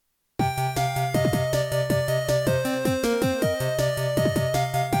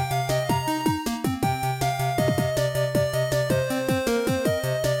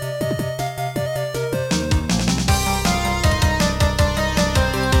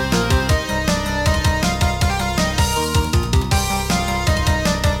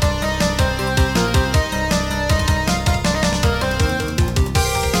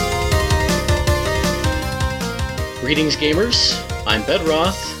Gamers. I'm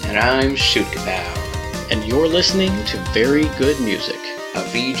Bedroth. And I'm Shootkapow. And you're listening to Very Good Music, a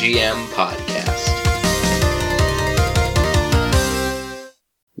VGM podcast.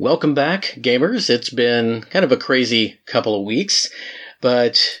 Welcome back, gamers. It's been kind of a crazy couple of weeks,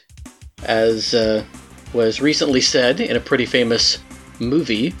 but as was recently said in a pretty famous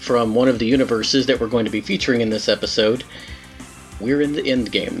movie from one of the universes that we're going to be featuring in this episode, we're in the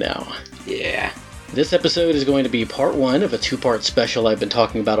end game now. Yeah. This episode is going to be part one of a two-part special I've been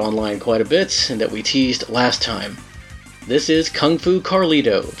talking about online quite a bit and that we teased last time. This is Kung Fu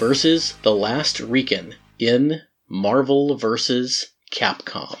Carlito versus The Last Rican in Marvel vs.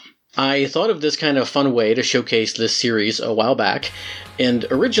 Capcom. I thought of this kind of fun way to showcase this series a while back, and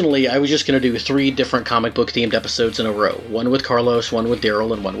originally I was just going to do 3 different comic book themed episodes in a row. One with Carlos, one with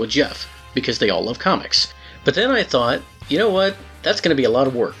Daryl, and one with Jeff, because they all love comics. But then I thought, you know what, that's going to be a lot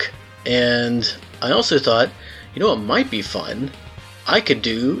of work. And I also thought, you know what might be fun? I could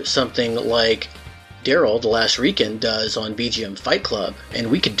do something like Daryl, the Last Rican, does on BGM Fight Club, and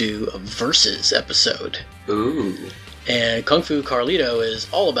we could do a Versus episode. Ooh. And Kung Fu Carlito is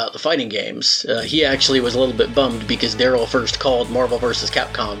all about the fighting games. He actually was a little bit bummed because Daryl first called Marvel vs.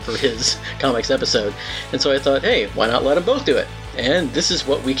 Capcom for his comics episode. And so I thought, hey, why not let them both do it? And this is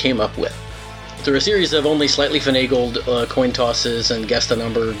what we came up with. Through a series of only slightly finagled coin tosses and guess the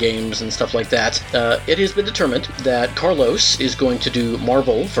number games and stuff like that, it has been determined that Carlos is going to do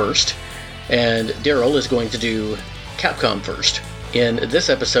Marvel first, and Daryl is going to do Capcom first. In this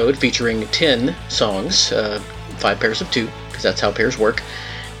episode, featuring 10 songs, 5 pairs of 2, because that's how pairs work,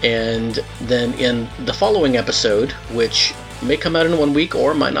 and then in the following episode, which may come out in 1 week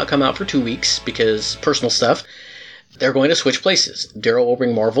or might not come out for 2 weeks because personal stuff, they're going to switch places. Daryl will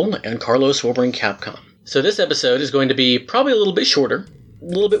bring Marvel, and Carlos will bring Capcom. So this episode is going to be probably a little bit shorter, a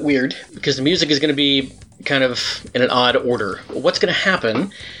little bit weird, because the music is going to be kind of in an odd order. What's going to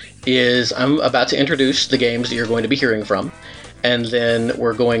happen is I'm about to introduce the games that you're going to be hearing from, and then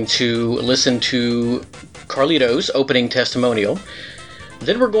we're going to listen to Carlito's opening testimonial.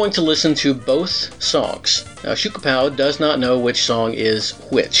 Then we're going to listen to both songs. Now, Shootkapow does not know which song is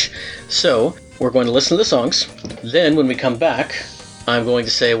which, so we're going to listen to the songs. Then, when we come back, I'm going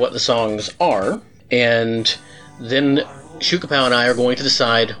to say what the songs are, and then Shootkapow and I are going to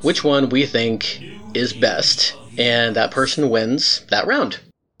decide which one we think is best, and that person wins that round.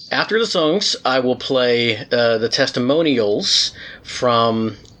 After the songs, I will play the testimonials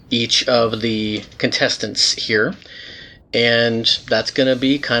from each of the contestants here, and that's going to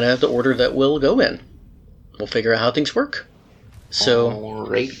be kind of the order that we'll go in. We'll figure out how things work. So,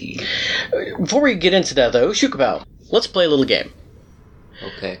 alrighty. Before we get into that, though, Shootkapow, let's play a little game.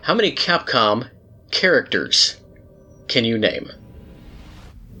 Okay. How many Capcom characters can you name?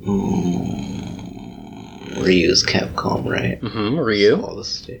 Ryu's Capcom, right? Mm-hmm, Ryu.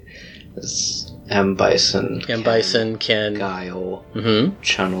 It's M. Bison. M. Bison, Ken. Guile. Mm-hmm.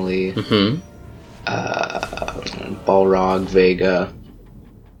 Chun-Li. Mm-hmm. Balrog, Vega.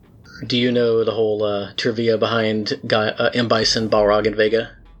 Do you know the whole trivia behind M. Bison, Balrog, and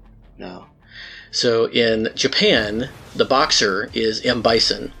Vega? No. So in Japan, the boxer is M.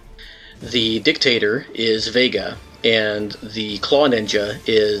 Bison, the dictator is Vega, and the claw ninja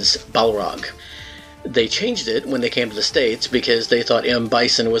is Balrog. They changed it when they came to the States because they thought M.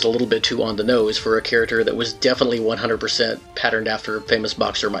 Bison was a little bit too on the nose for a character that was definitely 100% patterned after famous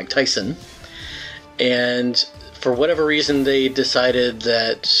boxer Mike Tyson. And for whatever reason, they decided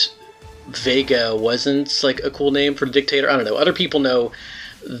that Vega wasn't like a cool name for the dictator. I don't know. Other people know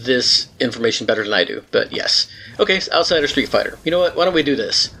this information better than I do, but yes. Okay, so outside of Street Fighter. You know what? Why don't we do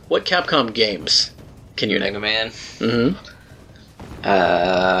this? What Capcom games can you name? Mega Man. Mm-hmm.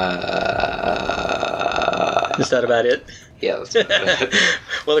 Is that about it? Yeah, that's about it.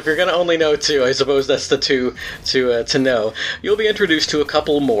 Well, if you're going to only know 2, I suppose that's the 2 to know. You'll be introduced to a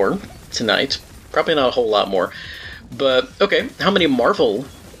couple more tonight. Probably not a whole lot more. But, okay, how many Marvel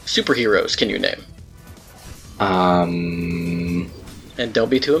superheroes can you name? And don't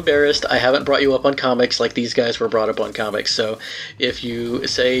be too embarrassed. I haven't brought you up on comics like these guys were brought up on comics. So if you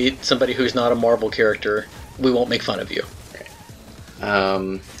say somebody who's not a Marvel character, we won't make fun of you. Okay.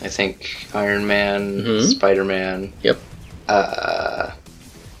 I think Iron Man, Mm-hmm. Spider-Man. Yep.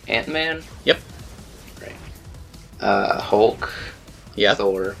 Ant-Man. Yep. Right. Hulk. Yep.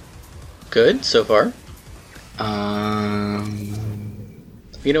 Thor. Good so far.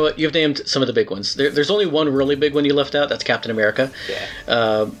 You know what? You've named some of the big ones. There's only one really big one you left out. That's Captain America.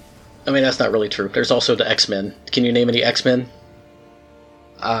 Yeah. I mean, that's not really true. There's also the X-Men. Can you name any X-Men?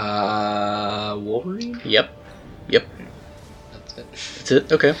 Wolverine? Yep. Yep. That's it. That's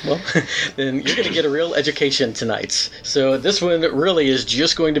it? Okay, well, then you're going to get a real education tonight. So this one really is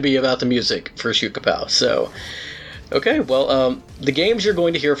just going to be about the music for Shukapow. So, okay, well, the games you're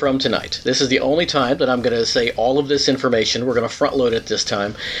going to hear from tonight. This is the only time that I'm going to say all of this information. We're going to front load it this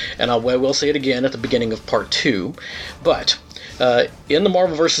time, and I will say it again at the beginning of part 2. But in the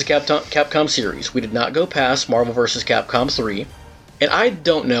Marvel vs. Capcom series, we did not go past Marvel vs. Capcom 3. And I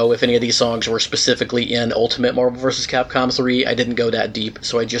don't know if any of these songs were specifically in Ultimate Marvel vs. Capcom 3. I didn't go that deep,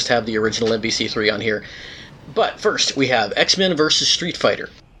 so I just have the original MVC3 on here. But first, we have X-Men vs. Street Fighter,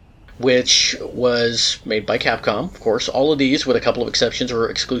 which was made by Capcom, of course. All of these, with a couple of exceptions,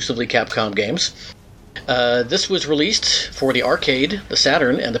 were exclusively Capcom games. This was released for the arcade, the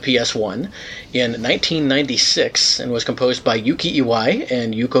Saturn, and the PS1 in 1996, and was composed by Yuki Iwai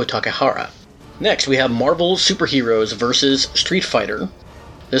and Yuko Takehara. Next, we have Marvel Superheroes vs. Street Fighter.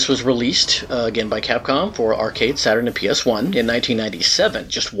 This was released, again by Capcom, for arcade, Saturn, and PS1 in 1997,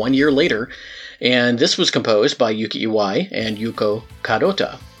 just 1 year later. And this was composed by Yuki Iwai and Yuko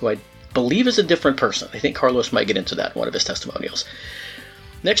Kadota, who I believe is a different person. I think Carlos might get into that in one of his testimonials.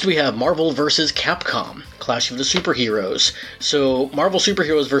 Next, we have Marvel vs. Capcom, Clash of the Superheroes. So, Marvel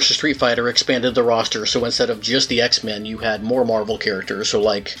Superheroes vs. Street Fighter expanded the roster, so instead of just the X-Men, you had more Marvel characters, so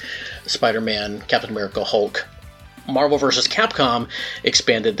like Spider-Man, Captain America, Hulk. Marvel vs. Capcom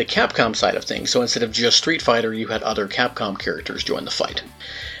expanded the Capcom side of things, so instead of just Street Fighter, you had other Capcom characters join the fight.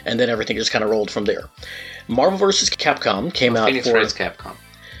 And then everything just kind of rolled from there. Marvel vs. Capcom came out Phoenix for... Wright's Capcom.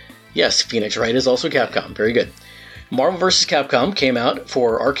 Yes, Phoenix Wright is also Capcom. Very good. Marvel vs. Capcom came out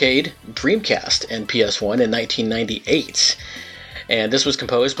for arcade, Dreamcast, and PS1 in 1998. And this was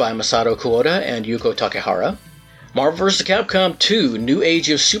composed by Masato Kuoda and Yuko Takehara. Marvel vs. Capcom 2, New Age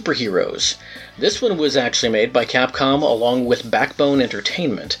of Superheroes. This one was actually made by Capcom along with Backbone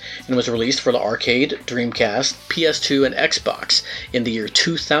Entertainment, and was released for the arcade, Dreamcast, PS2, and Xbox in the year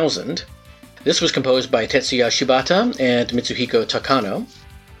 2000. This was composed by Tetsuya Shibata and Mitsuhiko Takano.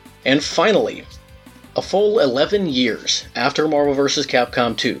 And finally, a full 11 years after Marvel vs.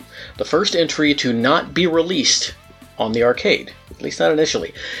 Capcom 2, the first entry to not be released on the arcade, at least not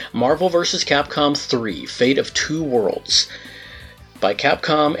initially, Marvel vs. Capcom 3, Fate of Two Worlds, by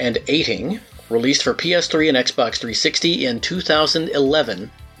Capcom and Eighting, released for PS3 and Xbox 360 in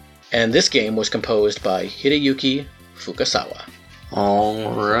 2011, and this game was composed by Hideyuki Fukasawa.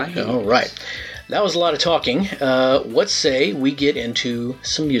 Alright. That was a lot of talking. What say we get into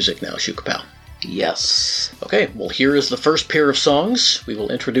some music now, Shukapow? Yes. Okay, well, here is the first pair of songs. We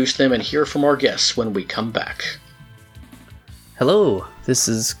will introduce them and hear from our guests when we come back. Hello, this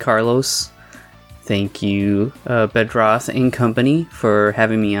is Carlos. Thank you, Bedroth and Company, for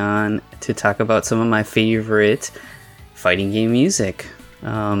having me on to talk about some of my favorite fighting game music.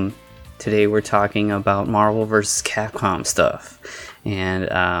 Today we're talking about Marvel vs. Capcom stuff. And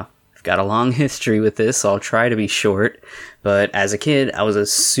I've got a long history with this, so I'll try to be short. But as a kid, I was a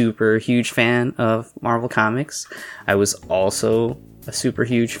super huge fan of Marvel Comics. I was also a super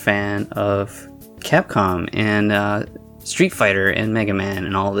huge fan of Capcom and Street Fighter and Mega Man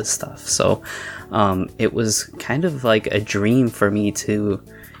and all this stuff. So it was kind of like a dream for me to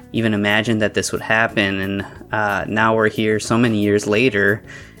even imagine that this would happen. And now we're here so many years later,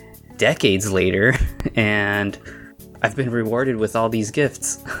 decades later, and I've been rewarded with all these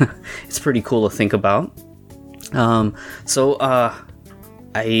gifts. It's pretty cool to think about. My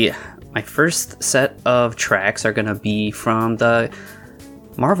first set of tracks are gonna be from the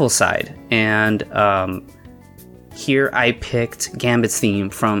Marvel side, and here I picked Gambit's theme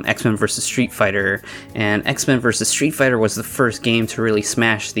from X-Men vs. Street Fighter, and X-Men vs. Street Fighter was the first game to really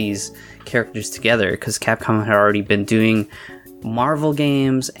smash these characters together, because Capcom had already been doing Marvel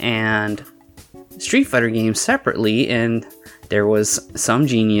games and Street Fighter games separately, and there was some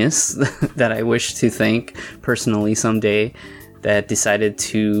genius that I wish to thank personally someday that decided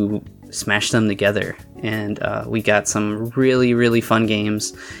to smash them together. And we got some really, really fun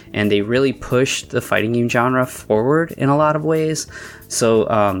games, and they really pushed the fighting game genre forward in a lot of ways. So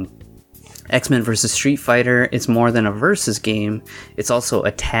X-Men vs. Street Fighter is more than a versus game, it's also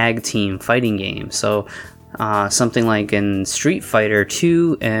a tag team fighting game. So something like in Street Fighter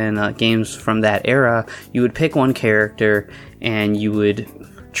 2 and games from that era, you would pick one character and you would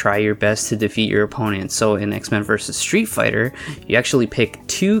try your best to defeat your opponent. So in X-Men vs. Street Fighter, you actually pick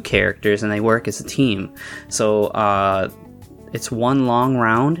two characters and they work as a team. So it's one long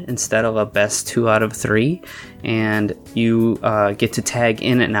round instead of a best 2 out of 3, and you get to tag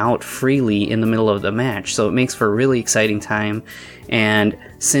in and out freely in the middle of the match. So it makes for a really exciting time. And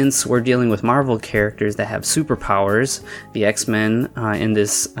since we're dealing with Marvel characters that have superpowers, the X-Men in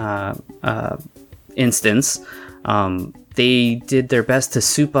this instance, they did their best to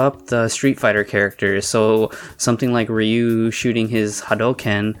soup up the Street Fighter characters. So something like Ryu shooting his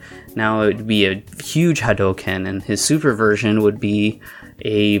Hadoken, now it would be a huge Hadoken, and his super version would be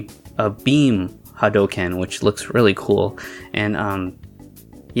a beam Hadoken, which looks really cool. And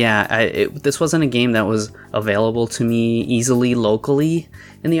this wasn't a game that was available to me easily locally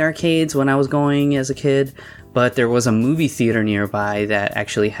in the arcades when I was going as a kid, but there was a movie theater nearby that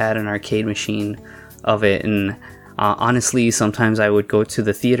actually had an arcade machine of it, and honestly, sometimes I would go to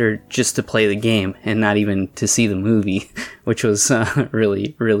the theater just to play the game and not even to see the movie, which was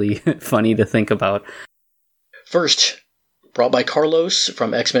really, really funny to think about. First, brought by Carlos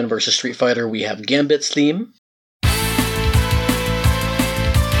from X-Men vs. Street Fighter, we have Gambit's theme.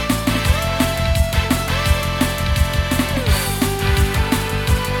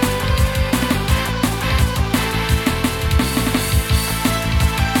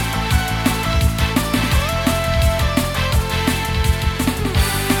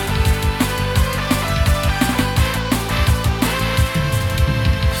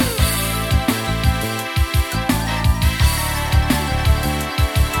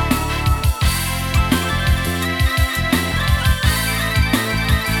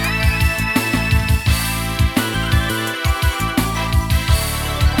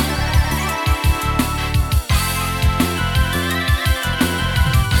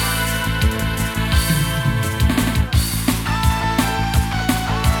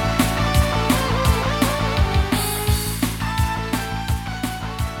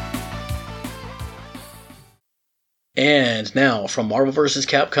 And now, from Marvel vs.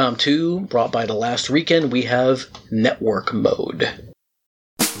 Capcom 2, brought by The Last Weekend, we have Network Mode.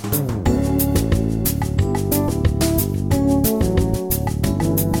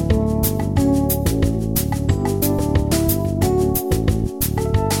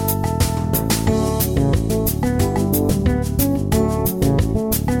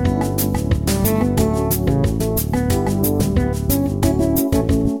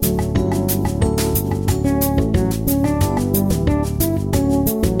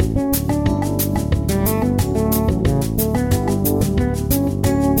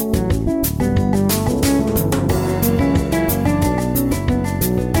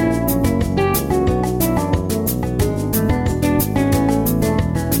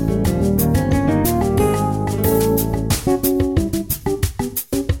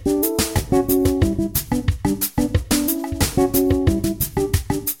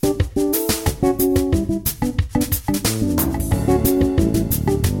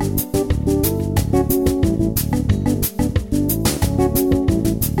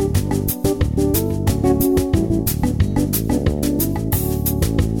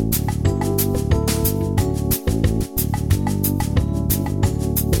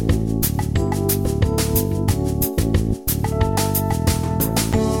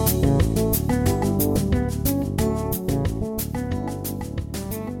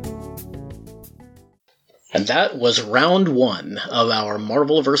 And that was round 1 of our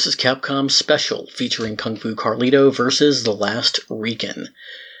Marvel vs. Capcom special, featuring Kung Fu Carlito versus The Last Rican.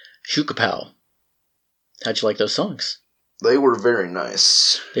 Shukapow, how'd you like those songs? They were very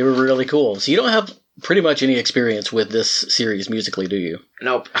nice. They were really cool. So you don't have pretty much any experience with this series musically, do you?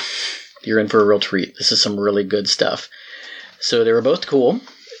 Nope. You're in for a real treat. This is some really good stuff. So they were both cool.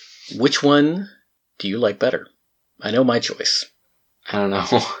 Which one do you like better? I know my choice. I don't know.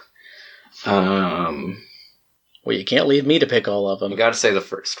 Well, you can't leave me to pick all of them. You gotta say the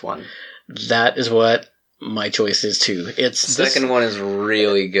first one. That is what my choice is too. The second one is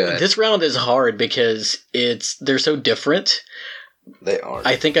really good. This round is hard because they're so different. They are.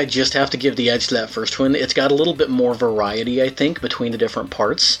 I think I just have to give the edge to that first one. It's got a little bit more variety, I think, between the different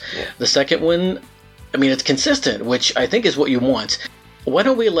parts. Yeah. The second one, I mean, it's consistent, which I think is what you want. Why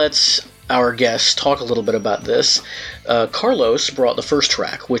don't we let our guests talk a little bit about this? Carlos brought the first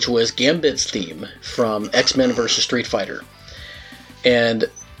track, which was Gambit's theme from X-Men vs. Street Fighter. And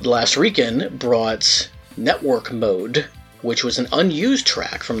The Last Rican brought Network Mode, which was an unused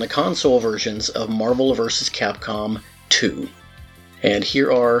track from the console versions of Marvel vs. Capcom 2. And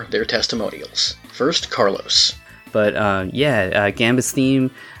here are their testimonials. First, Carlos. But Gambit's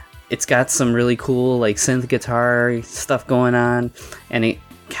theme, it's got some really cool like synth guitar stuff going on, and it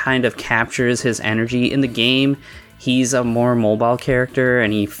kind of captures his energy in the game. He's a more mobile character,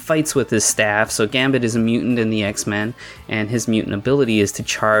 and he fights with his staff. So Gambit is a mutant in the X-Men, and his mutant ability is to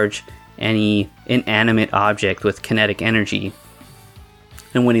charge any inanimate object with kinetic energy.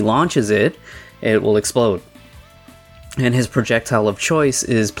 And when he launches it, it will explode. And his projectile of choice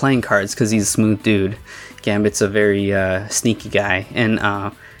is playing cards, because he's a smooth dude. Gambit's a very sneaky guy.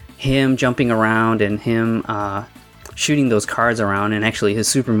 And him jumping around and him shooting those cards around, and actually his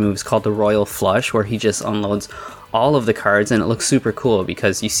super move is called the Royal Flush, where he just unloads all of the cards, and it looks super cool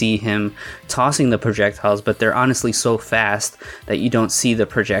because you see him tossing the projectiles, but they're honestly so fast that you don't see the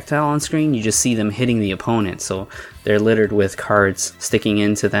projectile on screen, you just see them hitting the opponent, so they're littered with cards sticking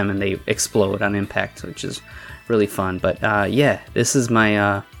into them and they explode on impact, which is really fun. But yeah, this is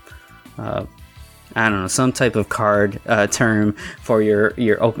my I don't know, some type of card term for your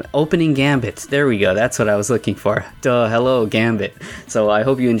opening Gambit. There we go. That's what I was looking for. Duh, hello, Gambit. So I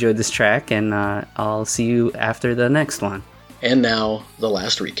hope you enjoyed this track, and I'll see you after the next one. And now, the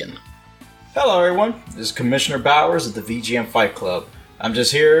last Rican. Hello, everyone. This is Commissioner Bowers of the VGM Fight Club. I'm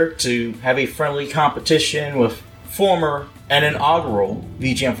just here to have a friendly competition with former and inaugural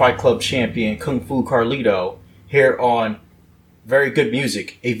VGM Fight Club champion Kung Fu Carlito here on Very Good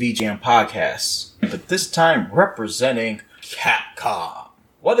Music, a VGM podcast. But this time representing Capcom.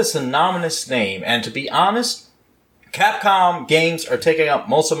 What a synonymous name. And to be honest, Capcom games are taking up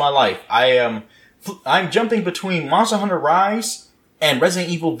most of my life. I'm jumping between Monster Hunter Rise and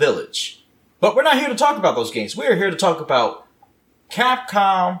Resident Evil Village. But we're not here to talk about those games. We're here to talk about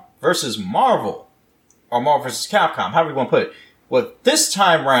Capcom versus Marvel. Or Marvel versus Capcom, however you want to put it. Well, this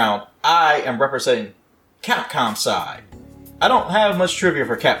time round, I am representing Capcom side. I don't have much trivia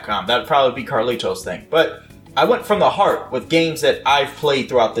for Capcom. That would probably be Carlito's thing. But I went from the heart with games that I've played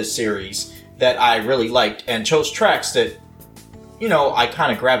throughout this series that I really liked and chose tracks that, I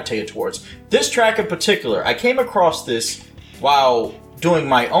kind of gravitated towards. This track in particular, I came across this while doing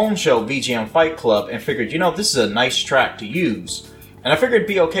my own show, VGM Fight Club, and figured, this is a nice track to use. And I figured it'd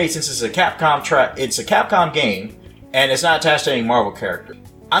be okay since it's a Capcom track. It's a Capcom game, and it's not attached to any Marvel character.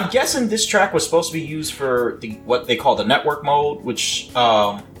 I'm guessing this track was supposed to be used for what they call the network mode, which,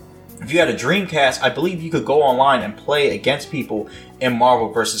 if you had a Dreamcast, I believe you could go online and play against people in Marvel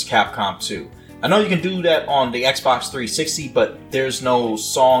vs. Capcom 2. I know you can do that on the Xbox 360, but there's no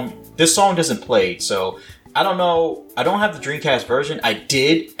song. This song doesn't play, so I don't know. I don't have the Dreamcast version.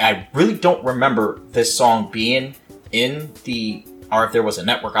 I really don't remember this song being or if there was a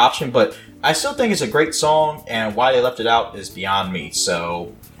network option, but I still think it's a great song, and why they left it out is beyond me,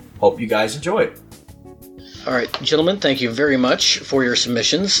 so hope you guys enjoy it. All right, gentlemen, thank you very much for your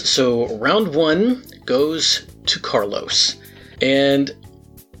submissions. So round one goes to Carlos. And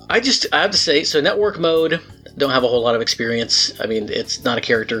I have to say, so network mode, don't have a whole lot of experience. I mean, it's not a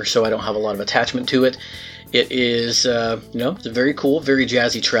character, so I don't have a lot of attachment to it. It is, it's a very cool, very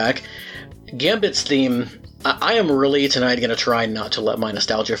jazzy track. Gambit's theme, I am really tonight going to try not to let my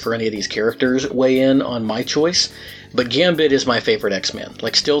nostalgia for any of these characters weigh in on my choice, but Gambit is my favorite X-Men,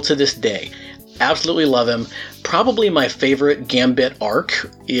 still to this day. Absolutely love him. Probably my favorite Gambit arc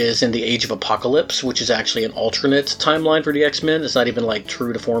is in the Age of Apocalypse, which is actually an alternate timeline for the X-Men. It's not even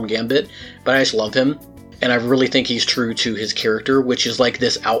true to form Gambit, but I just love him. And I really think he's true to his character, which is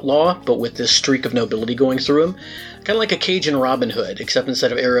this outlaw, but with this streak of nobility going through him. Kind of like a Cajun Robin Hood, except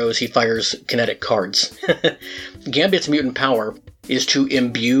instead of arrows, he fires kinetic cards. Gambit's mutant power is to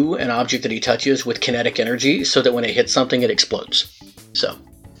imbue an object that he touches with kinetic energy so that when it hits something, it explodes. So,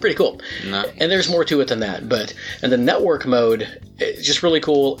 pretty cool. No. And there's more to it than that. And the network mode, it's just really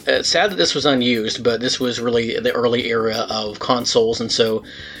cool. It's sad that this was unused, but this was really the early era of consoles, and so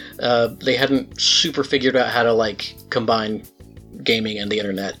they hadn't super figured out how to combine gaming and the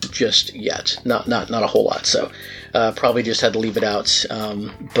internet just yet. Not a whole lot. So probably just had to leave it out.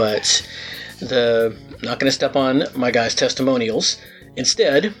 But not going to step on my guys' testimonials.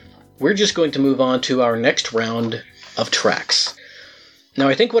 Instead, we're just going to move on to our next round of tracks. Now,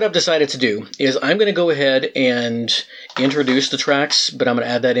 I think what I've decided to do is I'm going to go ahead and introduce the tracks, but I'm going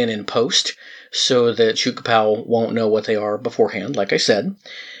to add that in post so that Chukapow won't know what they are beforehand, like I said.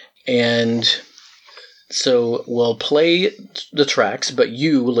 And so we'll play the tracks, but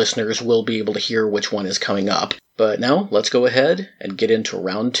you, listeners, will be able to hear which one is coming up. But now, let's go ahead and get into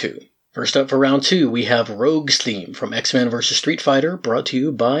round two. First up for round two, we have Rogue's theme from X-Men vs. Street Fighter, brought to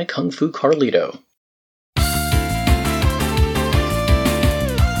you by Kung Fu Carlito.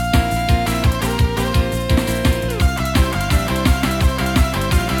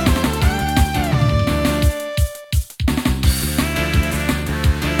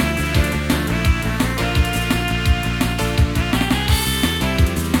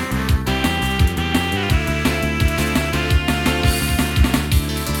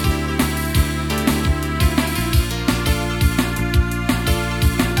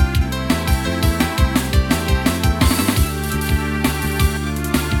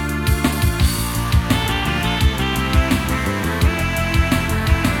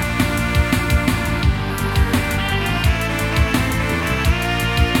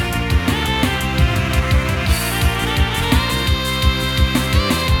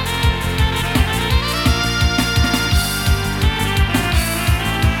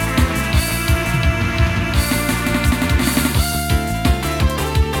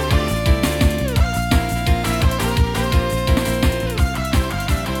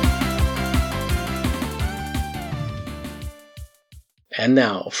 And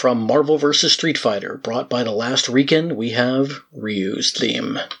now, from Marvel vs. Street Fighter, brought by The Last Rican, we have Ryu's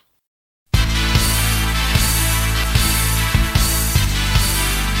theme.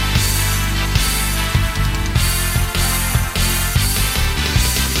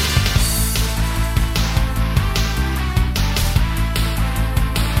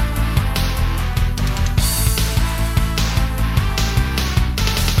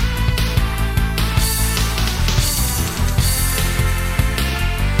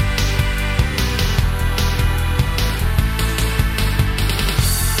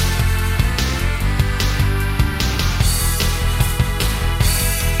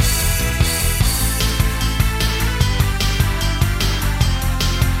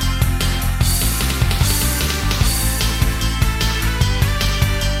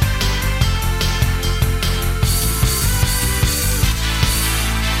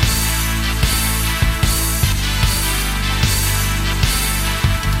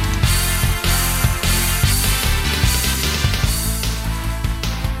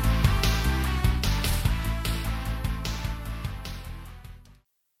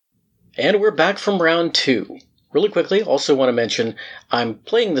 And we're back from round 2. Really quickly, also want to mention, I'm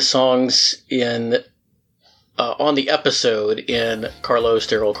playing the songs on the episode in Carlos,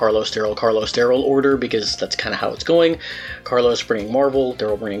 Daryl order, because that's kind of how it's going. Carlos bringing Marvel,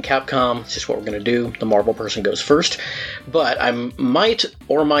 Daryl bringing Capcom. It's just what we're going to do. The Marvel person goes first. But I might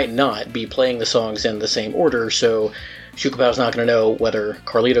or might not be playing the songs in the same order, so Shukapao's not going to know whether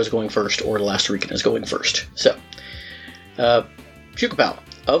Carlito's going first or The Last Rican is going first. So, Shukapao,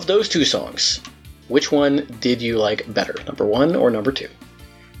 of those two songs, which one did you like better? Number 1 or number 2?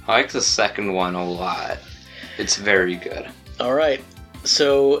 I like the second one a lot. It's very good. All right.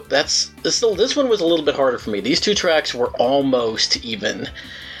 So this one was a little bit harder for me. These two tracks were almost even.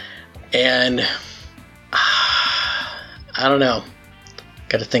 And I don't know.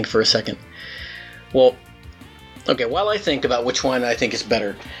 Got to think for a second. Well, okay, while I think about which one I think is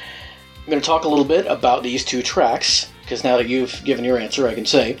better, I'm going to talk a little bit about these two tracks, because now that you've given your answer, I can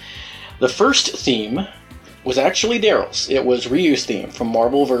say the first theme was actually Daryl's. It was Ryu's theme from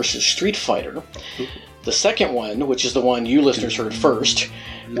Marvel vs. Street Fighter. The second one, which is the one you listeners heard first,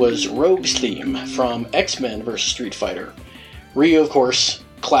 was Rogue's theme from X-Men vs. Street Fighter. Ryu, of course,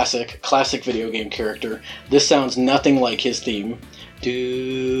 classic video game character. This sounds nothing like his theme.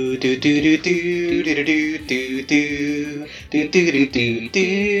 Do do do do do do do do do do do do do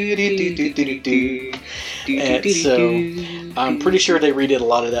do do do. And so I'm pretty sure they redid a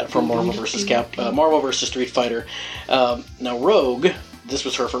lot of that from Marvel vs. Street Fighter. Now Rogue, this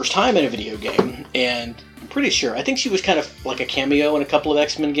was her first time in a video game, and I'm pretty sure, I think she was kind of like a cameo in a couple of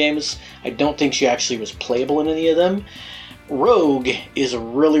X-Men games. I don't think she actually was playable in any of them. Rogue is a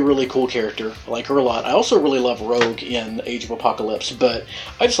really, really cool character. I like her a lot. I also really love Rogue in Age of Apocalypse, but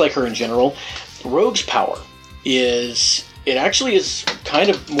I just like her in general. Rogue's power is kind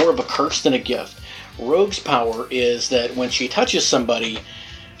of more of a curse than a gift. Rogue's power is that when she touches somebody,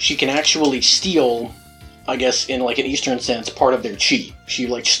 she can actually steal, I guess in like an Eastern sense, part of their chi. She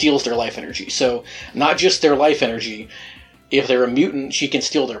like steals their life energy. So not just their life energy. If they're a mutant, she can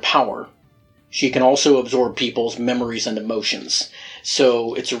steal their power. She can also absorb people's memories and emotions.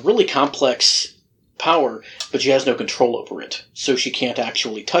 So it's a really complex power, but she has no control over it. So she can't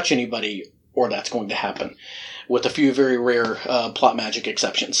actually touch anybody, or that's going to happen, with a few very rare plot magic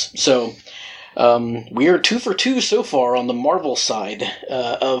exceptions. So we are 2 for 2 so far on the Marvel side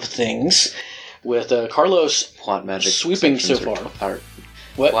of things, with Carlos plot magic sweeping so far.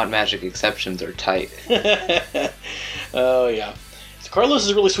 What? Plot magic exceptions are tight. Oh, yeah. Carlos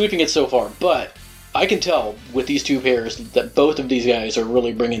is really sweeping it so far, but I can tell with these two pairs that both of these guys are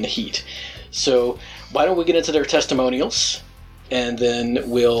really bringing the heat. So why don't we get into their testimonials, and then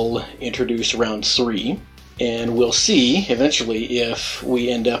we'll introduce round 3, and we'll see eventually if we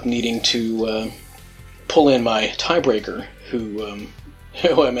end up needing to pull in my tiebreaker, who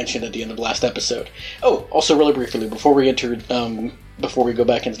I mentioned at the end of the last episode. Oh, also really briefly, before we go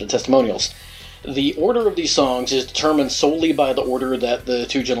back into the testimonials, the order of these songs is determined solely by the order that the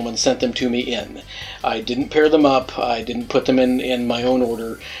two gentlemen sent them to me in. I didn't pair them up. I didn't put them in my own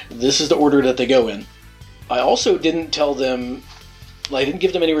order. This is the order that they go in. I also didn't tell them, I didn't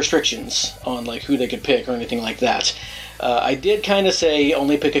give them any restrictions on like who they could pick or anything like that. I did kind of say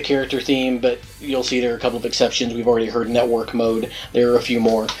only pick a character theme, but you'll see there are a couple of exceptions. We've already heard network mode. There are a few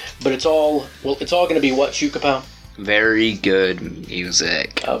more. But it's all going to be what, Shukapao? Very good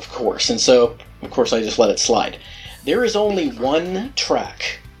music. Of course. And so, of course, I just let it slide. There is only one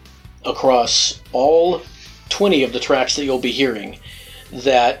track across all 20 of the tracks that you'll be hearing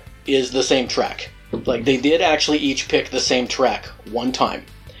that is the same track. Like, they did actually each pick the same track one time.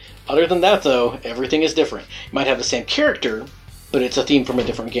 Other than that, though, everything is different. You might have the same character, but it's a theme from a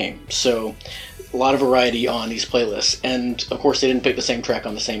different game. So, a lot of variety on these playlists. And, of course, they didn't pick the same track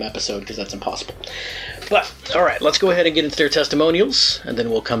on the same episode, because that's impossible. But, alright, let's go ahead and get into their testimonials, and then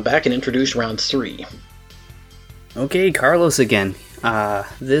we'll come back and introduce round 3. Okay, Carlos again.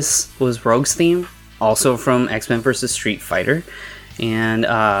 This was Rogue's theme, also from X-Men vs. Street Fighter. And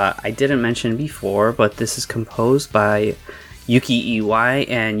I didn't mention before, but this is composed by Yuki Iwai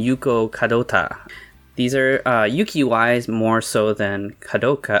and Yuko Kadota. These are Yuki Iwai more so than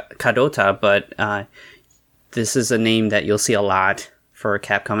Kadota, but this is a name that you'll see a lot for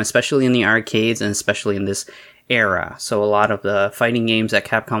Capcom, especially in the arcades and especially in this era. So a lot of the fighting games that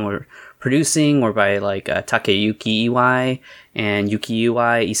Capcom were producing were by like Takeyuki Iwai and Yuki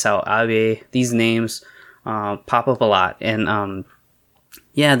Iwai, Isao Abe. These names pop up a lot, and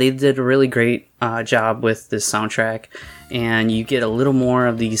yeah, they did a really great job with this soundtrack, and you get a little more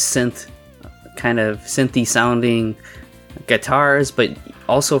of these kind of synthy sounding guitars, but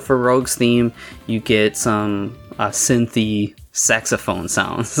also for Rogue's theme, you get some synthy saxophone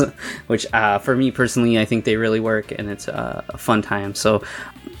sounds, which for me personally, I think they really work, and it's a fun time. So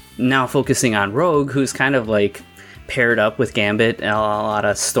now focusing on Rogue, who's kind of like paired up with Gambit, a lot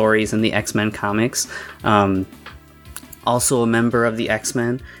of stories in the X-Men comics. Also a member of the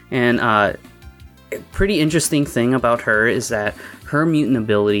X-Men, and a pretty interesting thing about her is that her mutant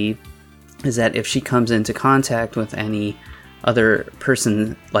ability is that if she comes into contact with any other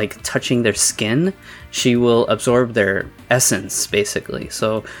person, like touching their skin, she will absorb their essence, basically.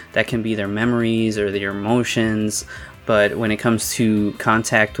 So that can be their memories or their emotions, but when it comes to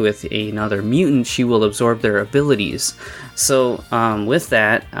contact with another mutant, she will absorb their abilities. So with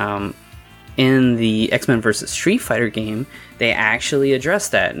that, in the X-Men vs. Street Fighter game, they actually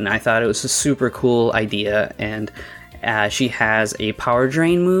addressed that, and I thought it was a super cool idea. And she has a power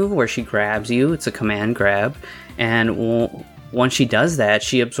drain move where she grabs you. It's a command grab, and once she does that,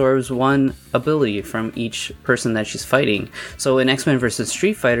 she absorbs one ability from each person that she's fighting. So in X-Men vs.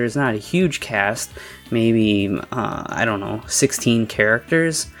 Street Fighter, it's not a huge cast, maybe, 16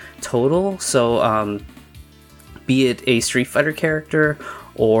 characters total. So be it a Street Fighter character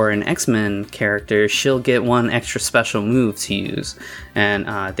or an X-Men character, she'll get one extra special move to use,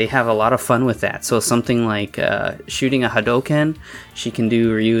 and they have a lot of fun with that. So something like shooting a Hadouken, she can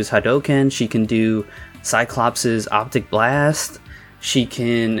do Ryu's Hadouken, she can do Cyclops' Optic Blast, she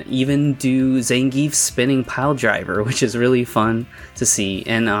can even do Zangief's Spinning Pile Driver, which is really fun to see.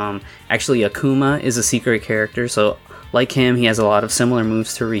 And actually Akuma is a secret character, so like him, he has a lot of similar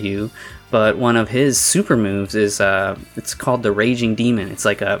moves to Ryu. But one of his super moves is it's called the Raging Demon. It's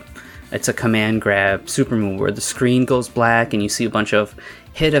a command grab super move where the screen goes black and you see a bunch of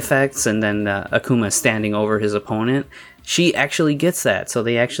hit effects, and then Akuma standing over his opponent. She actually gets that, so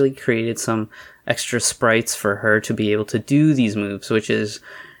they actually created some extra sprites for her to be able to do these moves, which is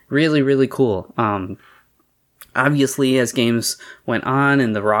really, really cool. Obviously, as games went on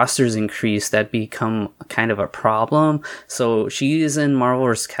and the rosters increased, that become kind of a problem. So she is in Marvel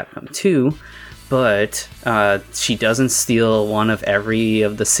vs. Capcom 2, but she doesn't steal one of every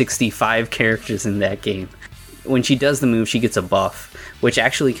of the 65 characters in that game. When she does the move, she gets a buff, which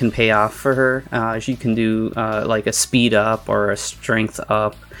actually can pay off for her. She can do like a speed up or a strength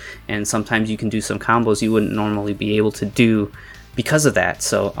up, and sometimes you can do some combos you wouldn't normally be able to do because of that.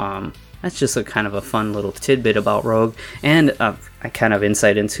 So that's just a kind of a fun little tidbit about Rogue, and a kind of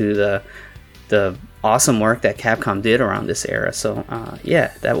insight into the awesome work that Capcom did around this era. So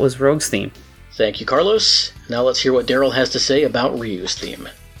yeah, that was Rogue's theme. Thank you, Carlos. Now let's hear what Daryl has to say about Ryu's theme.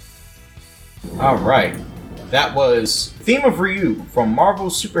 Alright, that was Theme of Ryu from Marvel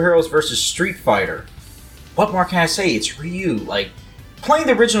Superheroes vs. Street Fighter. What more can I say? It's Ryu. Like, playing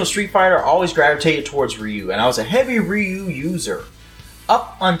the original Street Fighter, I always gravitated towards Ryu, and I was a heavy Ryu user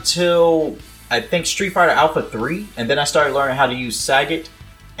up until, I think, Street Fighter Alpha 3, and then I started learning how to use Sagat,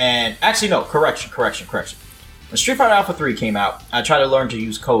 and actually, no, correction. When Street Fighter Alpha 3 came out, I tried to learn to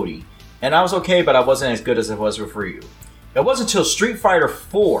use Cody, and I was okay, but I wasn't as good as I was with Ryu. It wasn't until Street Fighter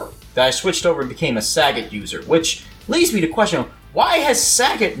 4 that I switched over and became a Sagat user, which leads me to question, why has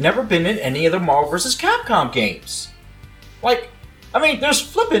Sagat never been in any of the Marvel vs. Capcom games? Like, I mean, there's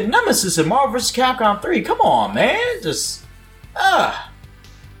flippin' Nemesis in Marvel vs. Capcom 3, come on, man, just,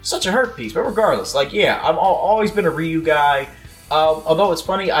 such a hurt piece. But regardless, like, yeah, I've always been a Ryu guy. Although it's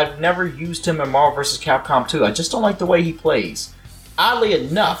funny, I've never used him in Marvel vs. Capcom 2. I just don't like the way he plays. Oddly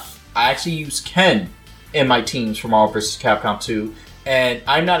enough, I actually use Ken in my teams for Marvel vs. Capcom 2, and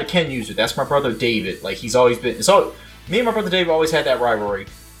I'm not a Ken user. That's my brother David. Like, he's always been. So me and my brother David always had that rivalry.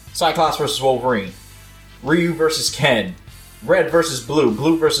 Cyclops versus Wolverine. Ryu versus Ken, Red versus Blue,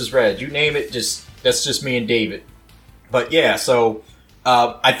 Blue versus Red. You name it, that's just me and David. But yeah, so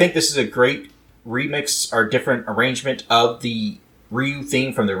I think this is a great remix or different arrangement of the Ryu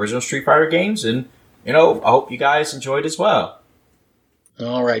theme from the original Street Fighter games, and I hope you guys enjoyed as well.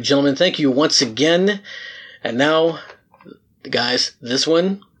 All right, gentlemen, thank you once again. And now, guys, this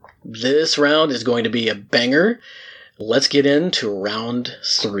round is going to be a banger. Let's get into round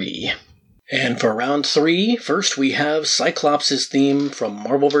 3. And for round 3, first we have Cyclops' theme from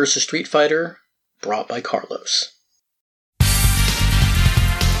Marvel vs. Street Fighter, brought by Carlos.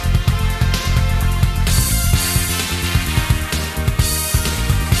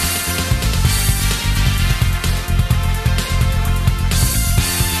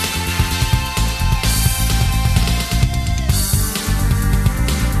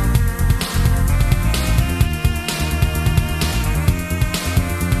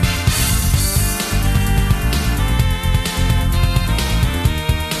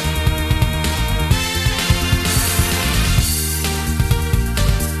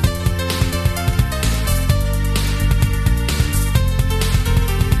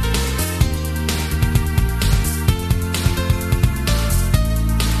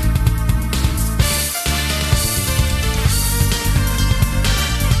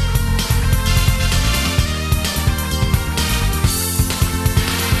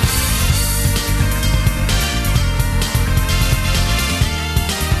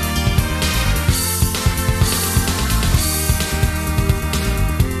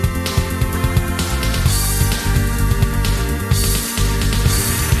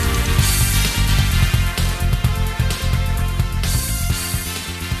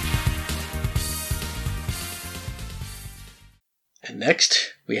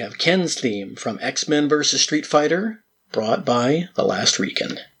 Next, we have Ken's theme from X-Men vs. Street Fighter, brought by The Last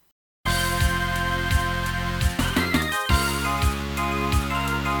Rican.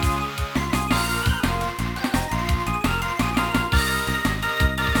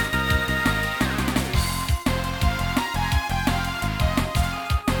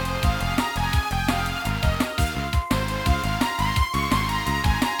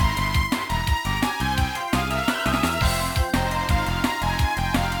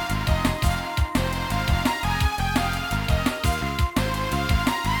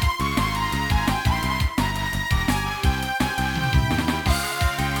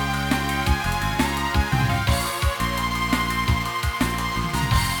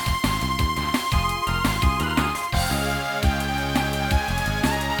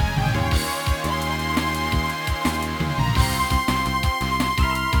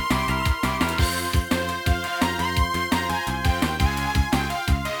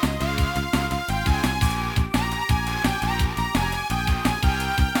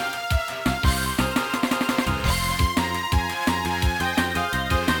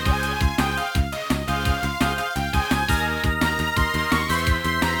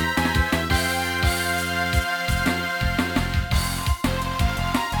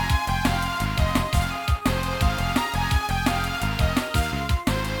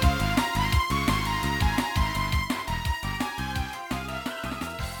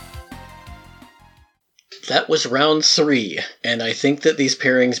 That was round 3, and I think that these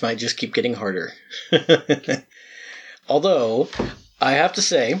pairings might just keep getting harder. Although, I have to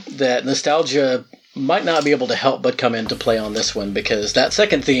say that nostalgia might not be able to help but come into play on this one, because that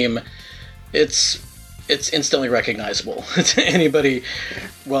second theme, it's instantly recognizable to anybody.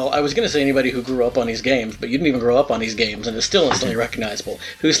 Well, I was going to say anybody who grew up on these games, but you didn't even grow up on these games, and it's still instantly recognizable.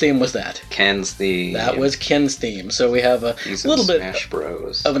 Whose theme was that? Ken's theme. That was Ken's theme. So we have a little bit Smash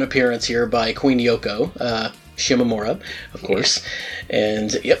Bros. Of an appearance here by Queen Yoko, Shimomura, of course.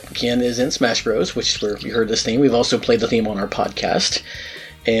 And yep, Ken is in Smash Bros, which is where we heard this theme. We've also played the theme on our podcast.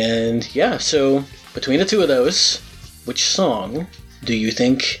 And yeah, so between the two of those, which song do you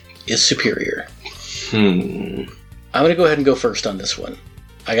think is superior? I'm going to go ahead and go first on this one.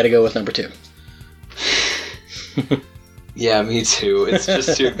 I got to go with number 2. Yeah, me too. It's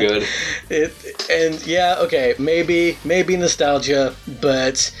just too good. Maybe nostalgia,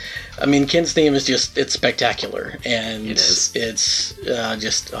 but I mean, Ken's theme is it's spectacular, and it's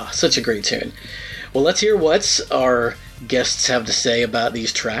just such a great tune. Well, let's hear what our guests have to say about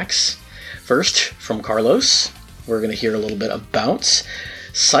these tracks. First, from Carlos, we're going to hear a little bit about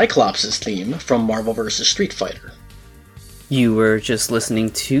Cyclops' theme from Marvel vs. Street Fighter. You were just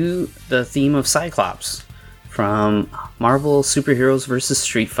listening to the theme of Cyclops from Marvel Superheroes vs.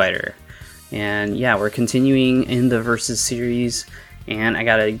 Street Fighter. And yeah, we're continuing in the Versus series, and I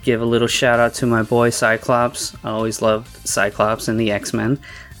gotta give a little shout out to my boy Cyclops. I always loved Cyclops and the X-Men.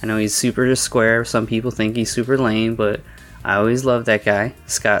 I know he's super square. Some people think he's super lame, but I always loved that guy.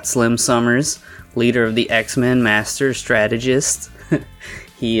 Scott Slim Summers, leader of the X-Men, master strategist.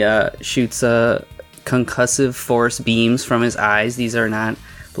 He shoots concussive force beams from his eyes. These are not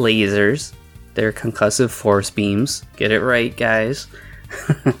lasers. They're concussive force beams. Get it right, guys.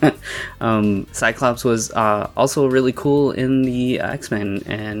 Cyclops was also really cool in the X-Men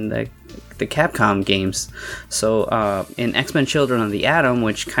and the Capcom games. So in X-Men Children of the Atom,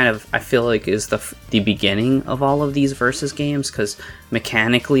 which kind of I feel like is the beginning of all of these versus games, because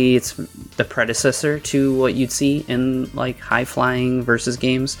mechanically it's the predecessor to what you'd see in like high flying versus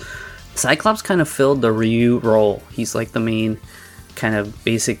games. Cyclops kind of filled the Ryu role. He's like the main kind of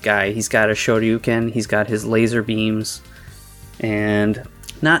basic guy. He's got a Shoryuken, he's got his laser beams, and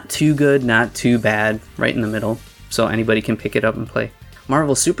not too good, not too bad, right in the middle, so anybody can pick it up and play.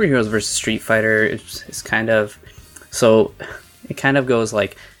 Marvel Superheroes vs. Street Fighter is kind of, so it kind of goes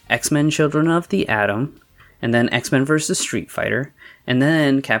like X-Men Children of the Atom, and then X-Men vs. Street Fighter, and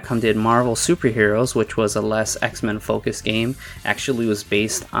then Capcom did Marvel Superheroes, which was a less X-Men focused game. Actually was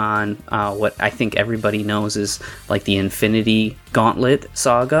based on what I think everybody knows is like the Infinity Gauntlet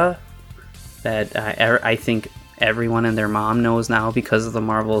saga that I think everyone and their mom knows now because of the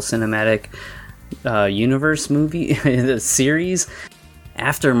Marvel Cinematic Universe movie, the series.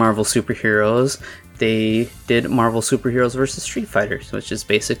 After Marvel Superheroes, they did Marvel Superheroes vs. Street Fighters, which is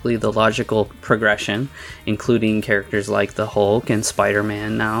basically the logical progression, including characters like the Hulk and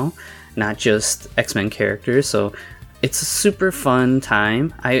Spider-Man now, not just X-Men characters. So it's a super fun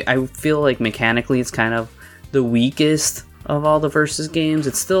time. I feel like mechanically it's kind of the weakest of all the versus games.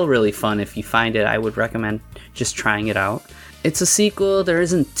 It's still really fun. If you find it, I would recommend just trying it out. It's a sequel. There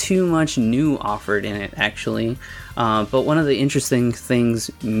isn't too much new offered in it, actually. But one of the interesting things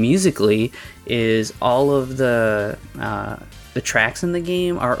musically is all of the tracks in the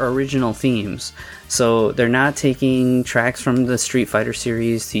game are original themes. So they're not taking tracks from the Street Fighter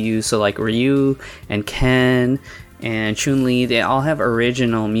series to use. So like Ryu and Ken and Chun-Li, they all have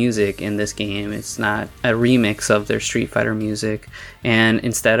original music in this game. It's not a remix of their Street Fighter music. And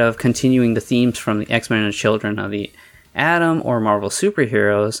instead of continuing the themes from the X-Men and Children of the Atom or Marvel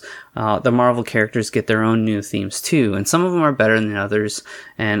Superheroes, the Marvel characters get their own new themes too, and some of them are better than others.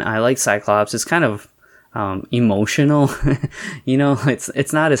 And I like Cyclops. It's kind of emotional. You know,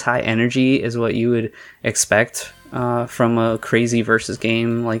 it's not as high energy as what you would expect from a crazy versus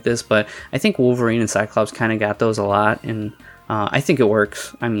game like this, but I think Wolverine and Cyclops kind of got those a lot, and I think it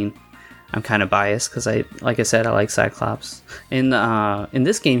works. I mean, I'm kind of biased because like I said, I like Cyclops. In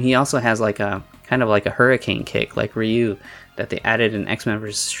this game, he also has like a kind of like a hurricane kick, like Ryu, that they added in X-Men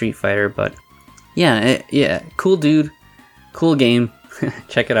vs. Street Fighter. But yeah, cool dude, cool game.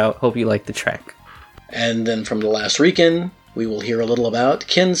 Check it out. Hope you like the track. And then from the last weekend, we will hear a little about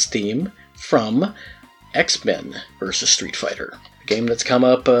Ken's theme from X-Men vs. Street Fighter, a game that's come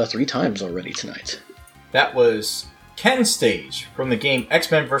up 3 times already tonight. That was Ken's stage from the game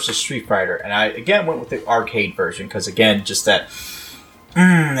X-Men vs. Street Fighter, and I again went with the arcade version because again, just that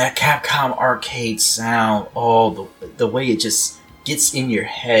Capcom arcade sound, the way it just gets in your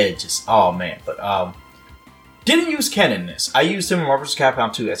head, just oh man. But didn't use Ken in this. I used him in Marvel vs.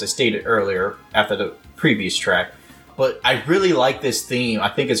 Capcom 2, as I stated earlier after the previous track. But I really like this theme. I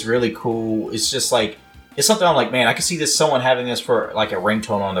think it's really cool. It's just like, it's something I'm like, man, I could see someone having this for like a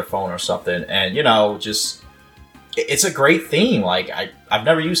ringtone on their phone or something. And you know, just it's a great theme. Like I've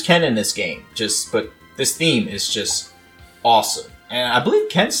never used Ken in this game, but this theme is just awesome. And I believe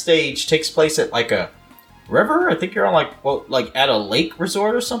Ken's stage takes place at like a river. I think you're on like at a lake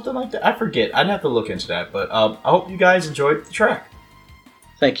resort or something like that. I forget. I'd have to look into that. But I hope you guys enjoyed the track.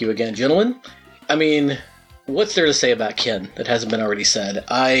 Thank you again, gentlemen. I mean, what's there to say about Ken that hasn't been already said?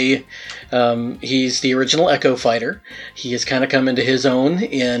 He's the original Echo Fighter. He has kind of come into his own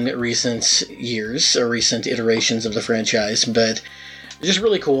in recent years, or recent iterations of the franchise, but just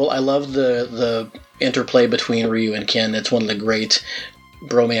really cool. I love the interplay between Ryu and Ken. It's one of the great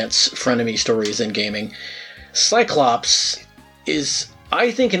bromance frenemy stories in gaming. Cyclops is,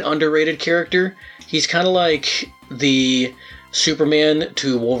 I think, an underrated character. He's kind of like the Superman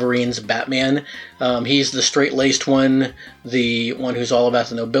to Wolverine's Batman. He's the straight-laced one, the one who's all about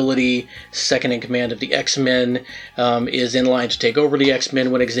the nobility, second in command of the X-Men, is in line to take over the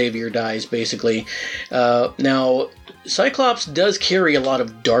X-Men when Xavier dies, basically. Now, Cyclops does carry a lot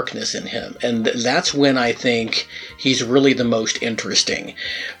of darkness in him, and that's when I think he's really the most interesting.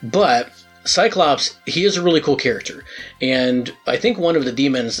 But Cyclops, he is a really cool character, and I think one of the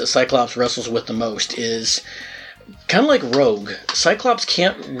demons that Cyclops wrestles with the most is kind of like Rogue. Cyclops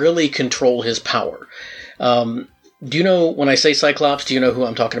can't really control his power. Do you know, when I say Cyclops, do you know who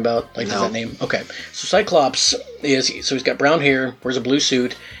I'm talking about? Like, No. does that name? Okay. So Cyclops he's got brown hair, wears a blue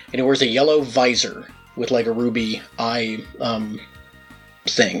suit, and he wears a yellow visor with like a ruby eye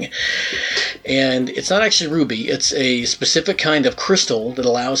thing. And it's not actually ruby, it's a specific kind of crystal that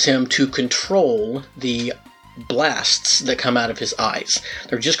allows him to control the blasts that come out of his eyes.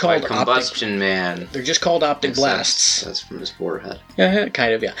 They're just called Combustion Man. They're just called optic blasts. That's from his forehead. Yeah,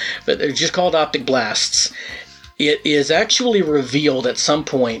 kind of, yeah. But they're just called optic blasts. It is actually revealed at some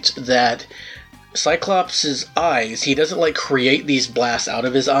point that Cyclops' eyes, he doesn't like create these blasts out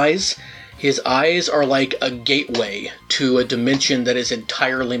of his eyes. His eyes are like a gateway to a dimension that is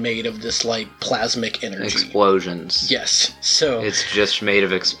entirely made of this like plasmic energy. Explosions. Yes. So It's just made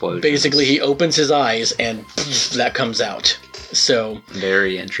of explosions. basically he opens his eyes and that comes out. So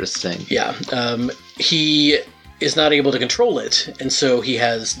Very interesting. yeah, he is not able to control it, and so he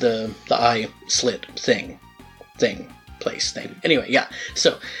has the eye slit thing. Anyway, yeah.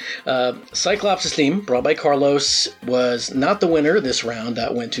 So, Cyclops' theme, brought by Carlos, was not the winner this round.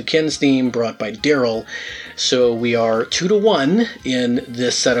 That went to Ken's theme, brought by Daryl. So we are 2-1 in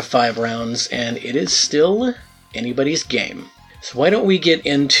this set of 5 rounds, and it is still anybody's game. So why don't we get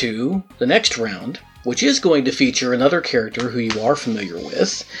into the next round, which is going to feature another character who you are familiar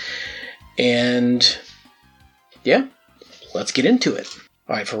with. And, yeah, let's get into it.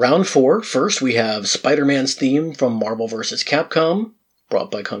 Alright, for round 4, first we have Spider-Man's theme from Marvel vs. Capcom, brought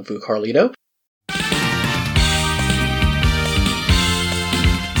by Kung Fu Carlito.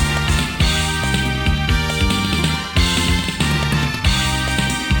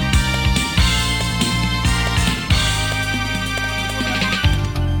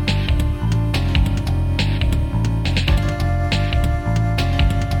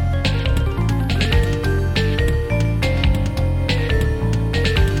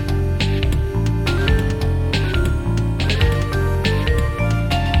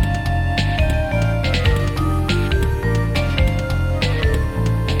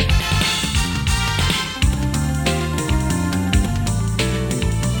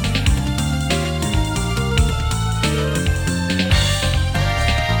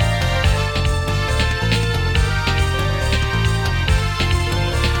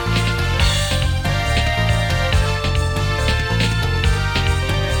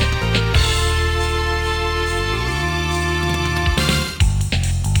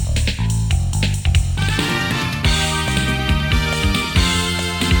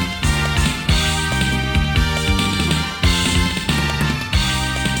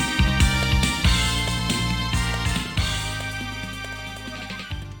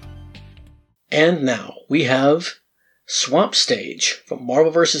 And now we have Swamp Stage from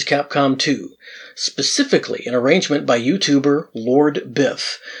Marvel vs. Capcom 2, specifically an arrangement by YouTuber Lord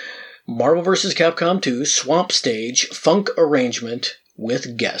Biff. Marvel vs. Capcom 2 Swamp Stage funk arrangement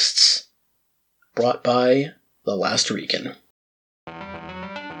with guests. Brought by The Last Rican.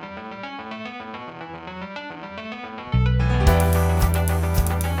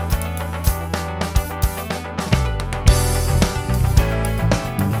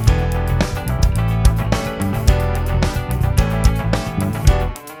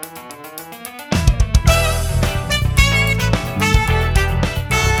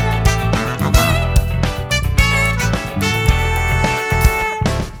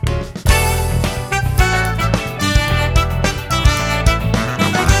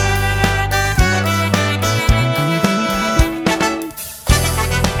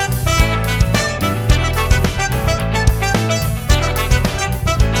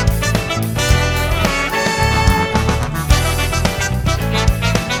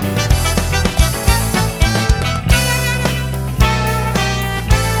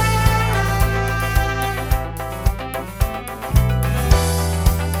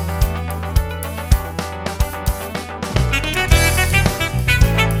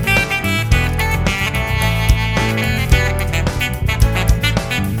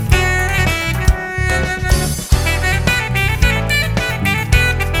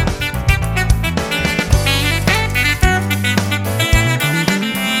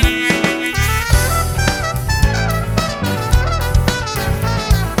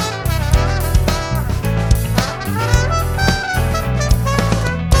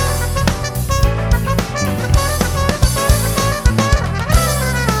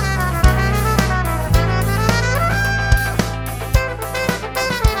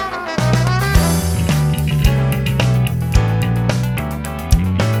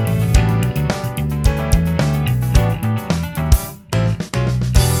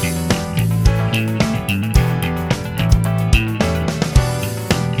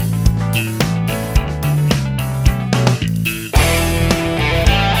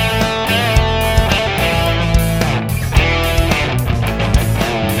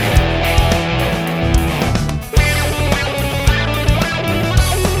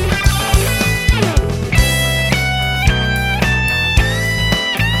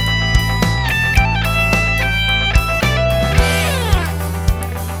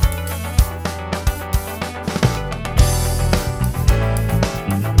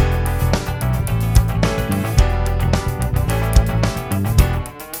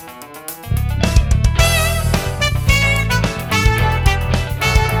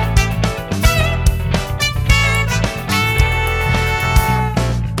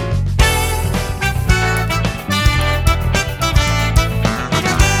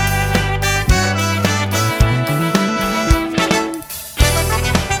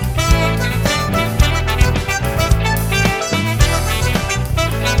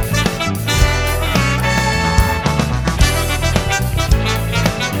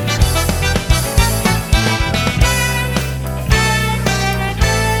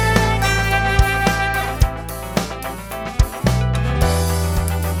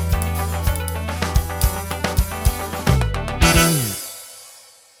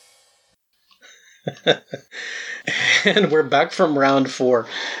 And we're back from round 4.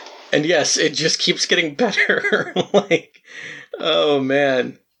 And yes, it just keeps getting better. Like, oh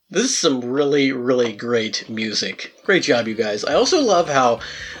man. This is some really, really great music. Great job, you guys. I also love how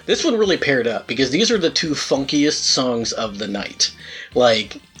this one really paired up, because these are the 2 funkiest songs of the night.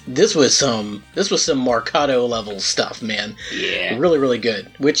 Like, this was some Marcato level stuff, man. Yeah. Really, really good.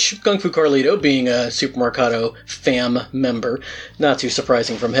 Which, Kung Fu Carlito, being a Super Marcato fam member, not too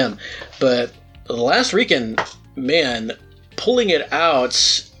surprising from him. But the last weekend, man, pulling it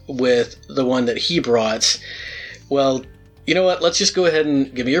out with the one that he brought, well, you know what? Let's just go ahead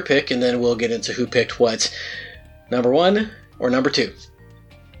and give me your pick, and then we'll get into who picked what. Number 1 or number 2?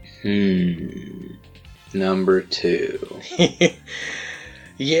 Number 2.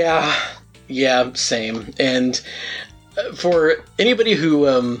 Yeah, same. And for anybody who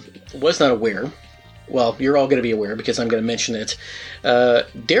was not aware, well, you're all going to be aware because I'm going to mention it.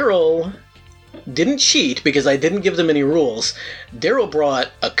 Daryl didn't cheat because I didn't give them any rules. Daryl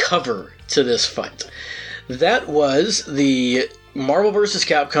brought a cover to this fight. That was the Marvel vs.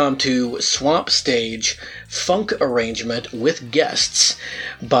 Capcom 2 Swamp Stage funk arrangement with guests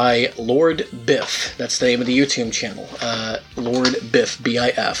by Lord Biff. That's the name of the YouTube channel. Lord Biff,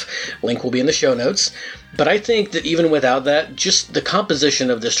 B-I-F. Link will be in the show notes. But I think that even without that, just the composition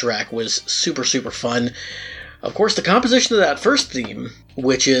of this track was super, super fun. Of course, the composition of that first theme,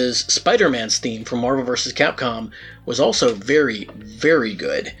 which is Spider-Man's theme from Marvel vs. Capcom, was also very, very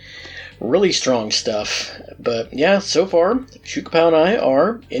good. Really strong stuff. But yeah, so far, Shukapow and I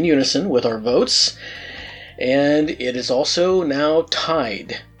are in unison with our votes. And it is also now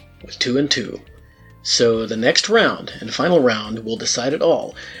tied with 2-2. So the next round and final round will decide it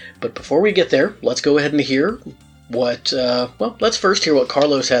all. But before we get there, let's go ahead and hear what, let's first hear what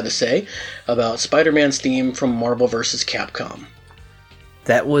Carlos had to say about Spider-Man's theme from Marvel vs. Capcom.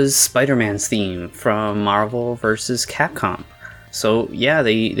 That was Spider-Man's theme from Marvel vs. Capcom. So yeah,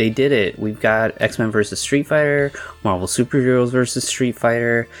 they did it. We've got X-Men vs. Street Fighter, Marvel Superheroes vs. Street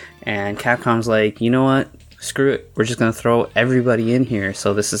Fighter, and Capcom's like, you know what? Screw it. We're just going to throw everybody in here.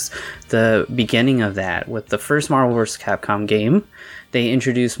 So this is the beginning of that. With the first Marvel vs. Capcom game, they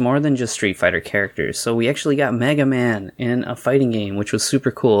introduced more than just Street Fighter characters. So we actually got Mega Man in a fighting game, which was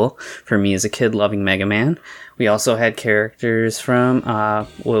super cool for me as a kid loving Mega Man. We also had characters from,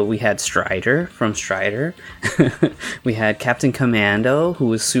 we had Strider from Strider. We had Captain Commando, who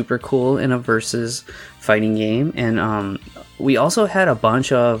was super cool in a versus fighting game. And we also had a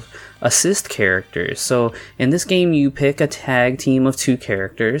bunch of assist characters. So in this game, you pick a tag team of 2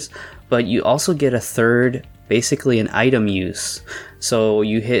 characters, but you also get a third, basically an item use. So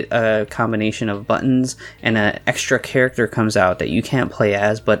you hit a combination of buttons and an extra character comes out that you can't play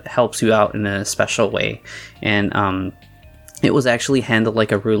as but helps you out in a special way. And it was actually handled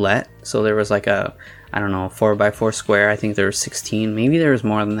like a roulette. So there was like a, 4x4 square. I think there was 16. Maybe there was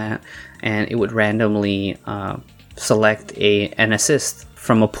more than that. And it would randomly select an assist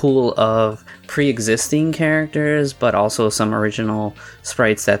from a pool of pre-existing characters, but also some original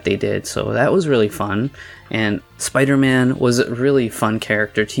sprites that they did. So that was really fun. And Spider-Man was a really fun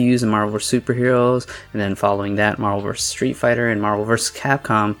character to use in Marvel vs. Superheroes, and then following that, Marvel vs. Street Fighter and Marvel vs.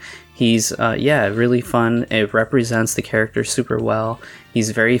 Capcom. He's, really fun. It represents the character super well. He's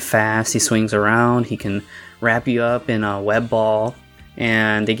very fast. He swings around. He can wrap you up in a web ball.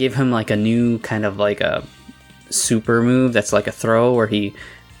 And they gave him like a new kind of like a super move that's like a throw where he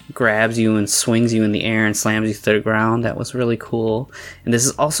grabs you and swings you in the air and slams you to the ground. That was really cool. And this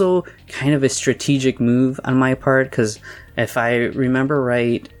is also kind of a strategic move on my part, because if I remember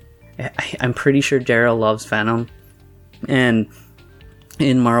right, I'm pretty sure Daryl loves Venom, and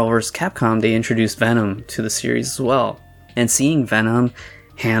in Marvel vs. Capcom they introduced Venom to the series as well. And seeing Venom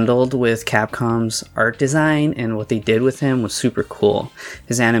handled with Capcom's art design and what they did with him was super cool.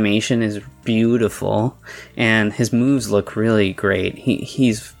 His animation is beautiful and his moves look really great.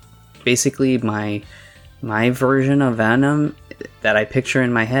 He's basically my version of Venom that I picture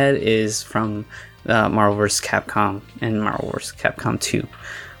in my head is from Marvel vs. Capcom and Marvel vs. Capcom 2.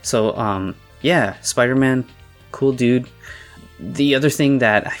 So Spider-Man, cool dude. The other thing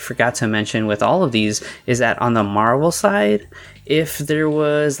that I forgot to mention with all of these is that on the Marvel side, if there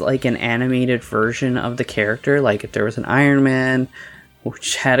was like an animated version of the character, like if there was an Iron Man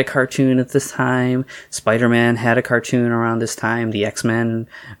which had a cartoon at this time. Spider-Man had a cartoon around this time. The X-Men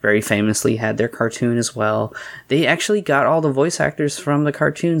very famously had their cartoon as well. They actually got all the voice actors from the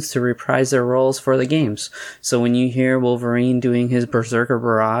cartoons to reprise their roles for the games. So when you hear Wolverine doing his Berserker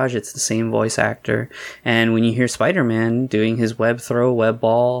Barrage, it's the same voice actor. And when you hear Spider-Man doing his web throw, web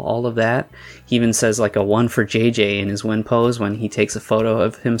ball, all of that, he even says like a 1 for JJ in his win pose when he takes a photo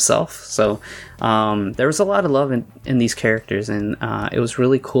of himself. So there was a lot of love in these characters, and it was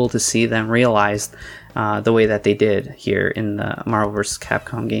really cool to see them realized the way that they did here in the Marvel vs.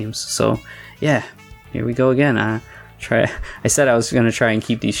 Capcom games. So yeah, here we go again. I said I was going to try and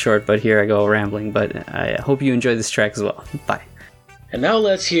keep these short, but here I go rambling. But I hope you enjoy this track as well. Bye. And now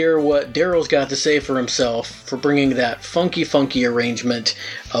let's hear what Daryl's got to say for himself for bringing that funky arrangement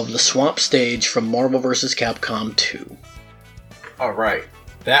of the Swamp Stage from Marvel vs. Capcom 2. Alright,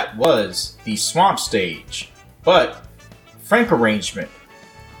 that was the Swamp Stage, but Frank arrangement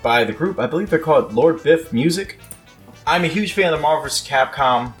by the group, I believe they're called Lord Biff Music. I'm a huge fan of Marvel vs.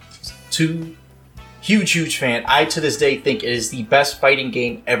 Capcom 2. Huge fan. I, to this day, think it is the best fighting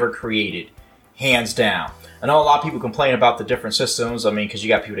game ever created. Hands down. I know a lot of people complain about the different systems. I mean, because you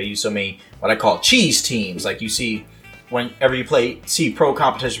got people that use so many, what I call cheese teams. Like you see, whenever you see pro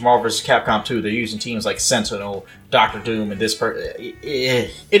competition Marvel vs. Capcom 2, they're using teams like Sentinel, Doctor Doom, and this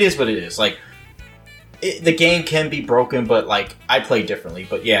it is what it is. Like, the game can be broken, but like, I play differently.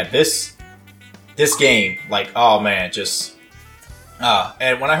 But yeah, this game, like, oh man, just...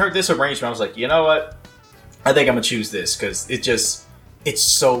 and when I heard this arrangement, I was like, you know what? I think I'm gonna choose this, because it's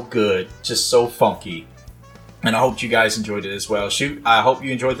so good. Just so funky. And I hope you guys enjoyed it as well. Shoot, I hope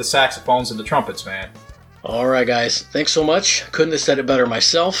you enjoyed the saxophones and the trumpets, man. Alright guys, thanks so much. Couldn't have said it better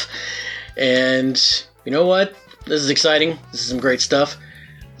myself. And you know what? This is exciting. This is some great stuff.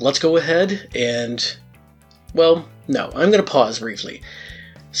 Let's go ahead and... Well, no, I'm going to pause briefly.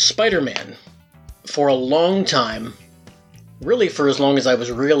 Spider-Man, for a long time, really for as long as I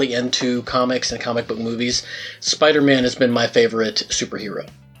was really into comics and comic book movies, Spider-Man has been my favorite superhero.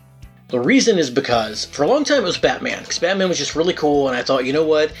 The reason is because, for a long time it was Batman, because Batman was just really cool, and I thought, you know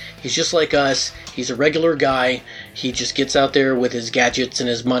what, he's just like us, he's a regular guy, he just gets out there with his gadgets and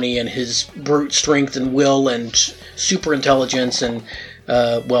his money and his brute strength and will and super intelligence and,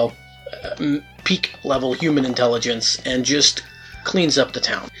 peak level human intelligence, and just cleans up the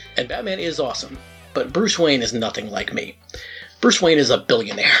town. And Batman is awesome, but Bruce Wayne is nothing like me. Bruce Wayne is a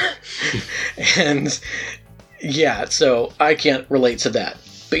billionaire. And, yeah, so I can't relate to that.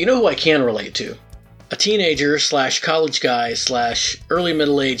 But you know who I can relate to? A teenager / college guy / early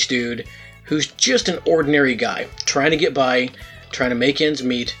middle-aged dude who's just an ordinary guy, trying to get by, trying to make ends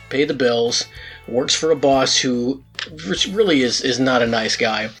meet, pay the bills, works for a boss who really is not a nice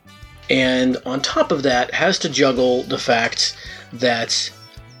guy, and on top of that has to juggle the fact that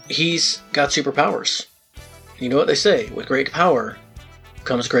he's got superpowers. You know what they say, with great power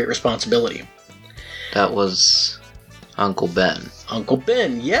comes great responsibility. That was Uncle Ben. Uncle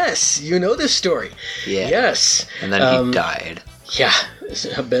Ben, yes! You know this story. Yeah. Yes. And then he died. Yeah.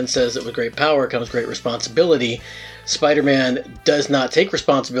 Ben says that with great power comes great responsibility. Spider-Man does not take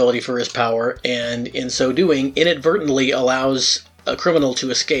responsibility for his power, and in so doing, inadvertently allows a criminal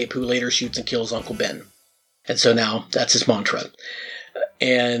to escape who later shoots and kills Uncle Ben. And so now, that's his mantra.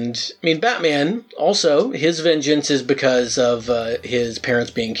 And, I mean, Batman, also, his vengeance is because of his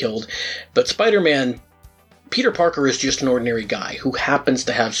parents being killed. But Spider-Man, Peter Parker is just an ordinary guy who happens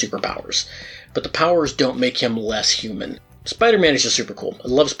to have superpowers. But the powers don't make him less human. Spider-Man is just super cool. I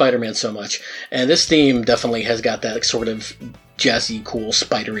love Spider-Man so much. And this theme definitely has got that sort of jazzy, cool,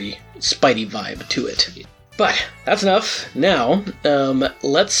 Spidey vibe to it. But that's enough. Now,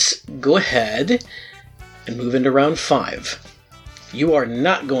 let's go ahead and move into round 5. You are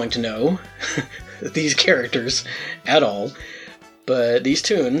not going to know these characters at all, but these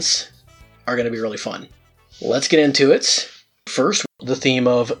tunes are going to be really fun. Let's get into it. First, the theme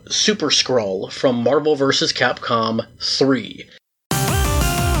of Super Skrull from Marvel vs. Capcom 3.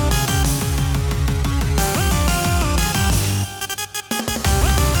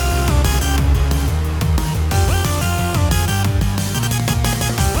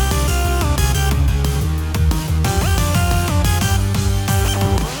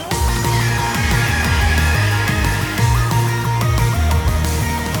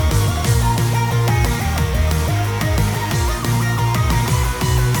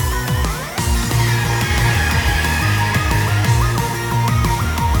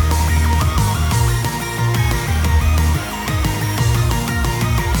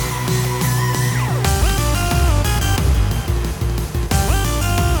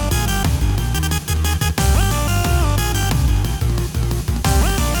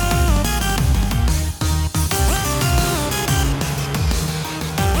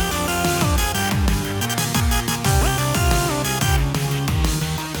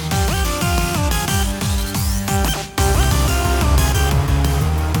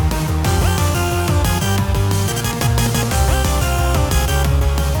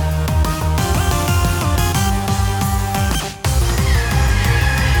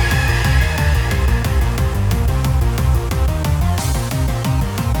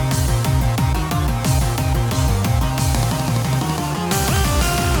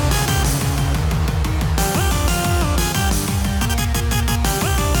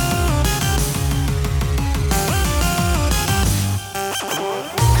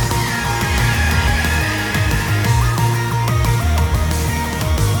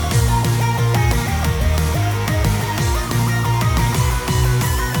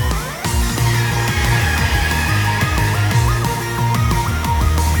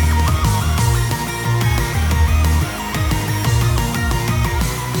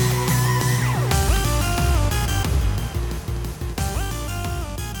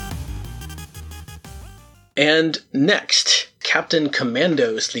 And next, Captain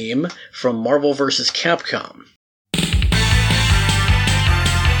Commando's theme from Marvel vs. Capcom.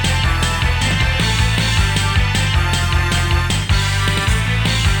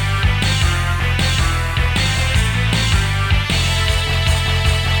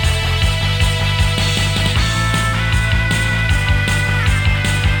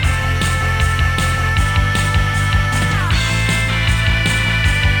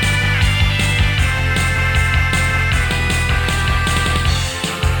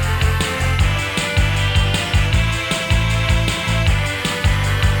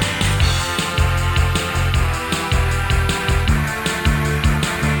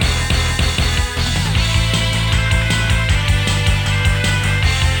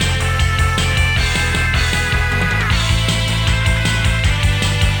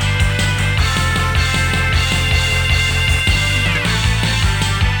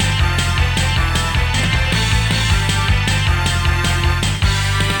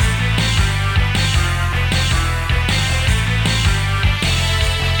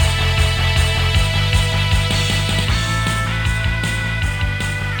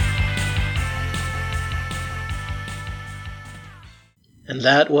 And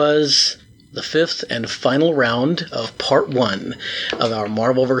that was the fifth and final round of part 1 of our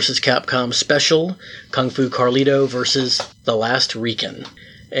Marvel vs. Capcom special, Kung Fu Carlito vs. The Last Rican.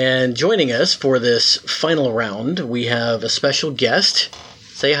 And joining us for this final round, we have a special guest.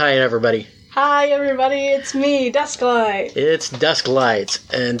 Say hi, everybody. Hi, everybody. It's me, Dusklight. It's Dusklight.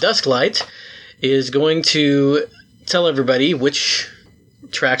 And Dusklight is going to tell everybody which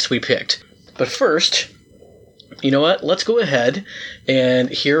tracks we picked. But first, you know what? Let's go ahead and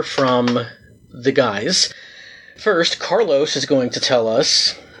hear from the guys. First, Carlos is going to tell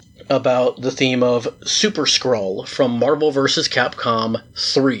us about the theme of Super Skrull from Marvel vs. Capcom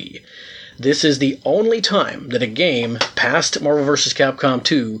 3. This is the only time that a game past Marvel vs. Capcom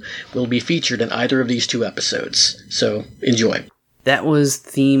 2 will be featured in either of these 2 episodes. So, enjoy. That was the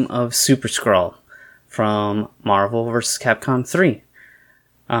theme of Super Skrull from Marvel vs. Capcom 3.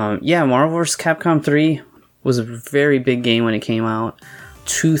 Marvel vs. Capcom 3 was a very big game when it came out.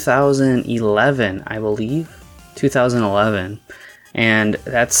 2011, I believe. 2011. And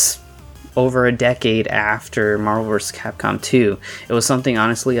that's over a decade after Marvel vs. Capcom 2. It was something,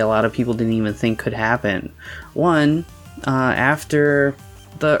 honestly, a lot of people didn't even think could happen. One, after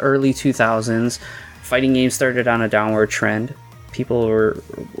the early 2000s, fighting games started on a downward trend.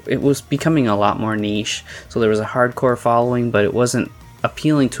 It was becoming a lot more niche. So there was a hardcore following, but it wasn't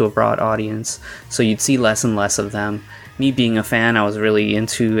appealing to a broad audience, so you'd see less and less of them. Me being a fan, I was really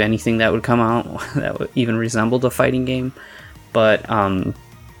into anything that would come out that would even resembled a fighting game. But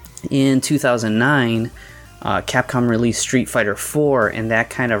in 2009, Capcom released Street Fighter 4, and that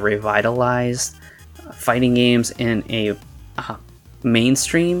kind of revitalized fighting games in a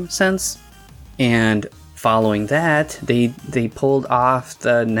mainstream sense. And following that, they pulled off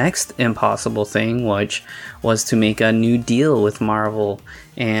the next impossible thing, which was to make a new deal with Marvel.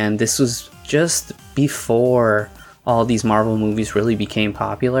 And this was just before all these Marvel movies really became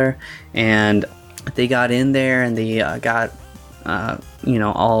popular. And they got in there and they got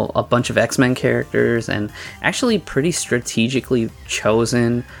a bunch of X-Men characters, and actually pretty strategically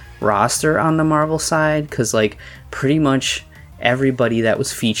chosen roster on the Marvel side, because like pretty much everybody that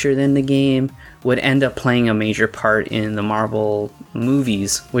was featured in the game would end up playing a major part in the Marvel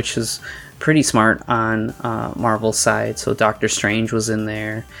movies, which is pretty smart on Marvel's side. So Doctor Strange was in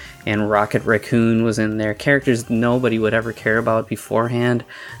there, and Rocket Raccoon was in there. Characters nobody would ever care about beforehand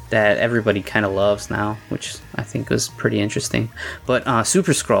that everybody kind of loves now, which I think was pretty interesting. But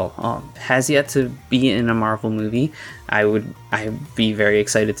Super Skrull has yet to be in a Marvel movie. I'd be very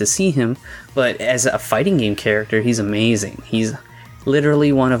excited to see him. But as a fighting game character, he's amazing. He's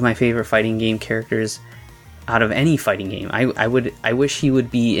literally one of my favorite fighting game characters out of any fighting game. I wish he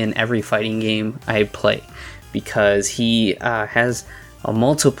would be in every fighting game I play, because he has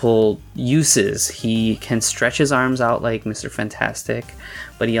multiple uses. He can stretch his arms out like Mr. Fantastic,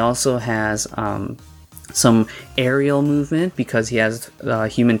 but he also has some aerial movement because he has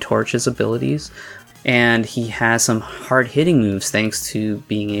Human Torch's abilities, and he has some hard-hitting moves thanks to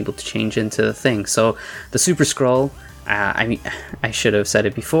being able to change into the thing. So the Super Skrull, I should have said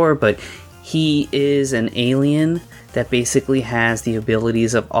it before, but he is an alien that basically has the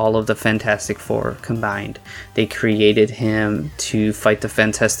abilities of all of the Fantastic Four combined. They created him to fight the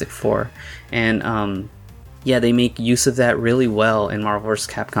Fantastic Four. And they make use of that really well in Marvel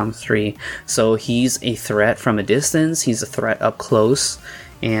vs. Capcom 3. So he's a threat from a distance, he's a threat up close,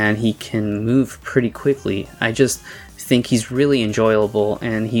 and he can move pretty quickly. I just think he's really enjoyable,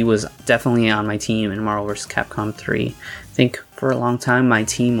 and he was definitely on my team in Marvel vs. Capcom 3. I think for a long time my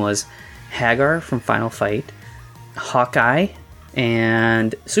team was Hagar from Final Fight, Hawkeye,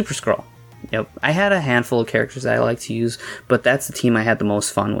 and Super Skrull. Yep, I had a handful of characters that I like to use, but that's the team I had the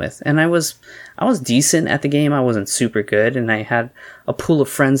most fun with. And I was decent at the game. I wasn't super good, and I had a pool of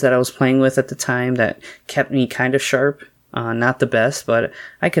friends that I was playing with at the time that kept me kind of sharp. Not the best, but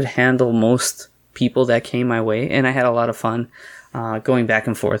I could handle most people that came my way, and I had a lot of fun going back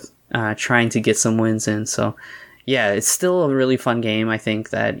and forth, trying to get some wins in. So yeah, it's still a really fun game. I think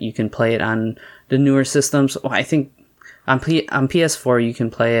that you can play it on the newer systems. Well, I think on PS4 you can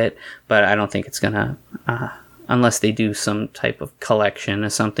play it, but I don't think it's gonna, unless they do some type of collection or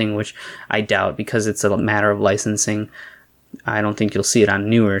something, which I doubt because it's a matter of licensing. I don't think you'll see it on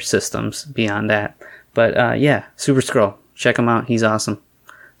newer systems beyond that. But yeah, Super Skrull, check him out. He's awesome.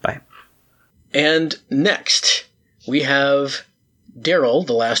 Bye. And next, we have Daryl,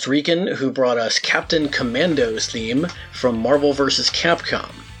 the Last Rican, who brought us Captain Commando's theme from Marvel vs. Capcom.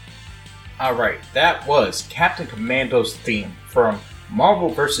 Alright, that was Captain Commando's theme from Marvel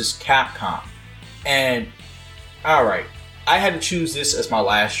vs. Capcom. And, alright, I had to choose this as my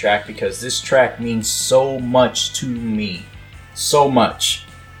last track because this track means so much to me. So much.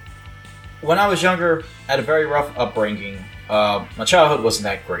 When I was younger, I had a very rough upbringing. My childhood wasn't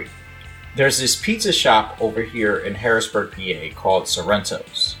that great. There's this pizza shop over here in Harrisburg, PA called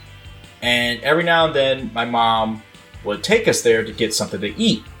Sorrento's. And every now and then, my mom would take us there to get something to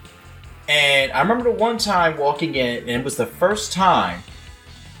eat. And I remember the one time walking in, and it was the first time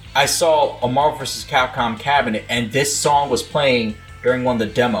I saw a Marvel vs. Capcom cabinet, and this song was playing during one of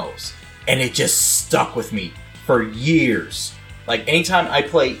the demos. And it just stuck with me for years. Like, anytime I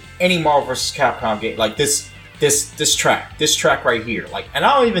play any Marvel vs. Capcom game, like this track right here, like, and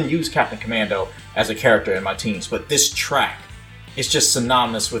I don't even use Captain Commando as a character in my teams, but this track is just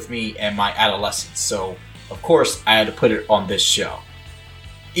synonymous with me and my adolescence. So, of course, I had to put it on this show.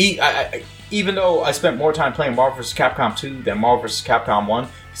 Even though I spent more time playing Marvel vs. Capcom 2 than Marvel vs. Capcom 1,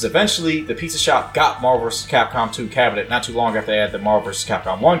 because eventually the pizza shop got Marvel vs. Capcom 2 cabinet not too long after they had the Marvel vs.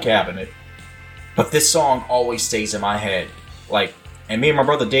 Capcom 1 cabinet. But this song always stays in my head. Like, and me and my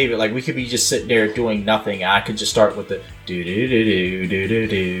brother David, like, we could be just sitting there doing nothing, and I could just start with the do do do do do do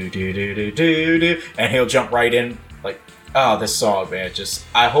do do do do do, and he'll jump right in. Like, oh, this song, man. Just,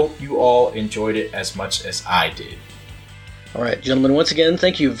 I hope you all enjoyed it as much as I did. All right, gentlemen, once again,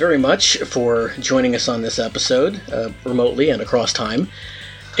 thank you very much for joining us on this episode, remotely and across time.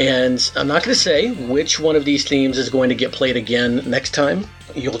 And I'm not going to say which one of these themes is going to get played again next time.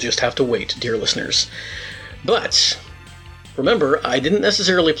 You'll just have to wait, dear listeners. But remember, I didn't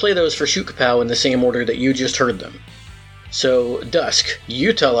necessarily play those for Shoot Kapow in the same order that you just heard them. So, Dusk,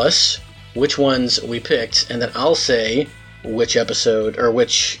 you tell us which ones we picked, and then I'll say which episode or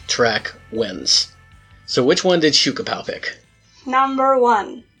which track wins. So which one did Shoot Kapow pick? Number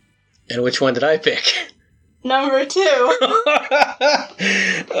 1. And which one did I pick? Number 2.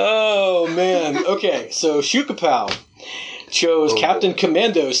 Oh, man. Okay, so Shoot Kapow chose Captain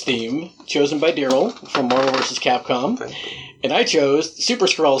Commando's theme, chosen by Daryl from Marvel vs. Capcom. And I chose Super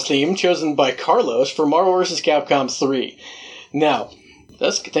Skrull's theme, chosen by Carlos for Marvel vs. Capcom 3. Now,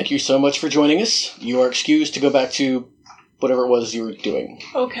 Dusk, thank you so much for joining us. You are excused to go back to whatever it was you were doing.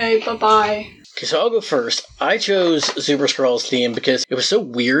 Okay, bye-bye. Okay, so I'll go first. I chose Super Skrull's theme because it was so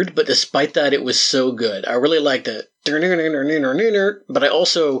weird, but despite that, it was so good. I really liked it. But I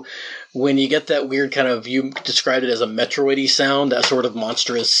also, when you get that weird kind of, you described it as a Metroid-y sound, that sort of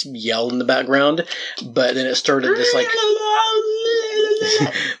monstrous yell in the background, but then it started this,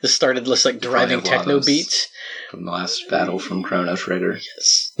 like, driving techno beat. From the last battle from Chrono Trigger.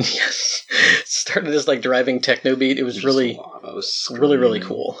 Yes. It started this, like, driving techno beat. It was really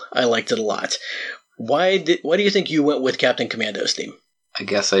cool. I liked it a lot. Why do you think you went with Captain Commando's theme? I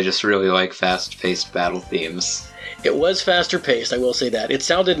guess I just really like fast-paced battle themes. It was faster paced, I will say that. It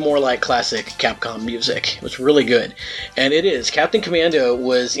sounded more like classic Capcom music. It was really good. And it is. Captain Commando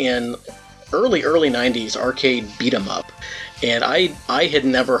was in early 90s arcade beat-em-up. And I had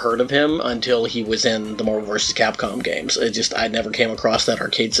never heard of him until he was in the Marvel vs. Capcom games. I never came across that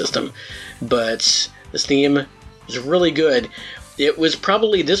arcade system. But this theme was really good. This was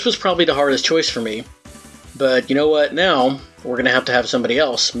probably the hardest choice for me. But you know what? Now, we're going to have somebody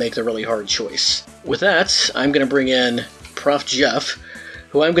else make the really hard choice. With that, I'm going to bring in Prof. Jeff,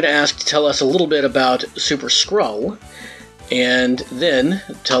 who I'm going to ask to tell us a little bit about Super Skrull, and then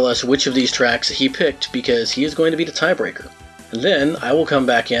tell us which of these tracks he picked, because he is going to be the tiebreaker. And then I will come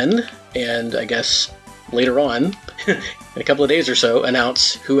back in, and I guess later on, in a couple of days or so,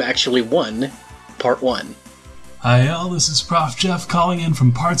 announce who actually won Part 1. Hi all, this is Prof. Jeff calling in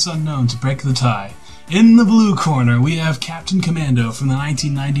from Parts Unknown to break the tie. In the blue corner, we have Captain Commando from the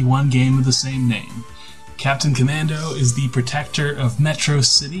 1991 game of the same name. Captain Commando is the protector of Metro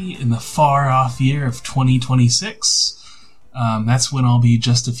City in the far-off year of 2026. That's when I'll be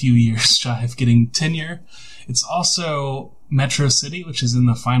just a few years shy of getting tenure. It's also Metro City, which is in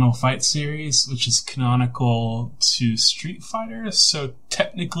the Final Fight series, which is canonical to Street Fighter. So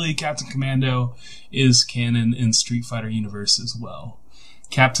technically, Captain Commando is canon in Street Fighter universe as well.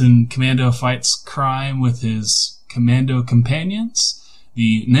 Captain Commando fights crime with his commando companions,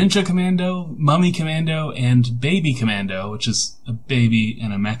 the Ninja Commando, Mummy Commando, and Baby Commando, which is a baby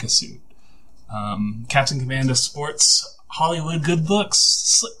in a mecha suit. Captain Commando sports Hollywood good looks,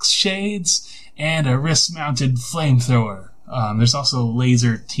 slick shades, and a wrist-mounted flamethrower. There's also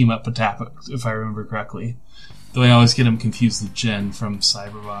laser team-up attack, if I remember correctly. Though I always get him confused with Jen from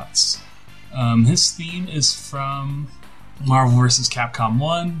Cyberbots. His theme is from Marvel vs. Capcom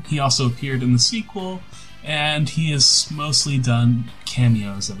 1. He also appeared in the sequel, and he has mostly done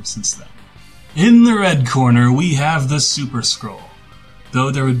cameos ever since then. In the red corner, we have the Super Skrull.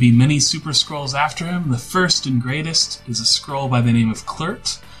 Though there would be many Super Skrulls after him, the first and greatest is a Skrull by the name of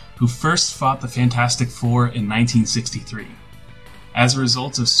Kl'rt, who first fought the Fantastic Four in 1963. As a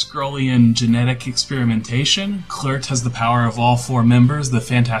result of Skrullian genetic experimentation, Kl'rt has the power of all four members of the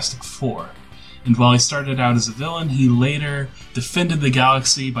Fantastic Four. And while he started out as a villain, he later defended the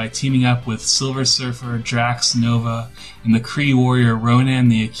galaxy by teaming up with Silver Surfer, Drax Nova, and the Kree warrior Ronan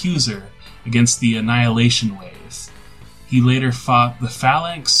the Accuser against the Annihilation Wave. He later fought the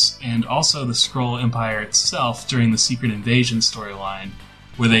Phalanx and also the Skrull Empire itself during the Secret Invasion storyline,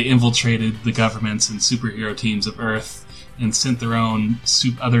 where they infiltrated the governments and superhero teams of Earth and sent their own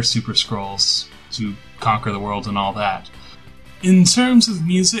other Super Skrulls to conquer the world and all that. In terms of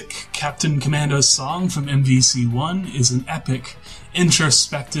music, Captain Commando's song from MVC1 is an epic,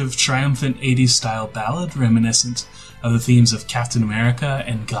 introspective, triumphant 80s-style ballad reminiscent of the themes of Captain America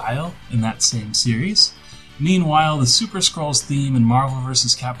and Guile in that same series. Meanwhile, the Super Skrulls theme in Marvel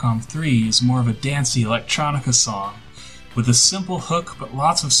vs. Capcom 3 is more of a dancey electronica song, with a simple hook but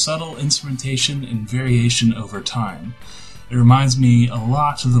lots of subtle instrumentation and variation over time. It reminds me a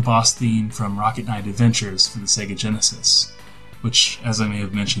lot of the boss theme from Rocket Knight Adventures for the Sega Genesis, which, as I may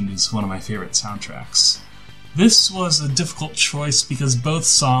have mentioned, is one of my favorite soundtracks. This was a difficult choice because both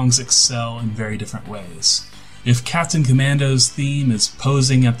songs excel in very different ways. If Captain Commando's theme is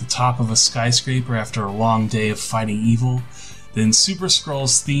posing at the top of a skyscraper after a long day of fighting evil, then Super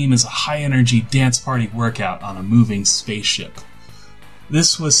Skrull's theme is a high-energy dance party workout on a moving spaceship.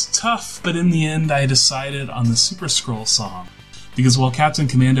 This was tough, but in the end I decided on the Super Skrull song, because while Captain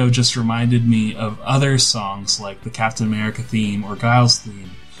Commando just reminded me of other songs like the Captain America theme or Guile's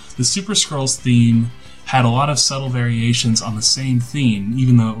theme, the Super Skrulls theme had a lot of subtle variations on the same theme,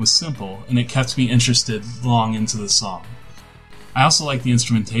 even though it was simple, and it kept me interested long into the song. I also like the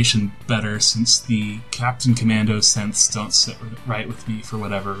instrumentation better since the Captain Commando synths don't sit right with me for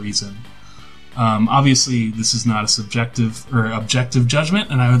whatever reason. Obviously, this is not a subjective or objective judgment,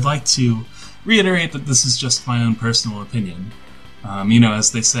 and I would like to reiterate that this is just my own personal opinion.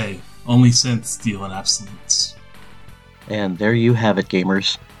 As they say, only synths deal in absolutes. And there you have it,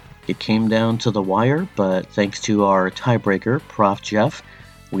 gamers. It came down to the wire, but thanks to our tiebreaker, Prof. Jeff,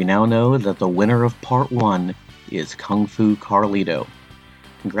 we now know that the winner of Part 1 is Kung Fu Carlito.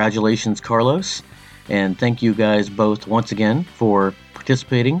 Congratulations, Carlos, and thank you guys both once again for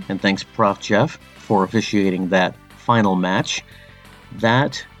participating, and thanks, Prof. Jeff, for officiating that final match.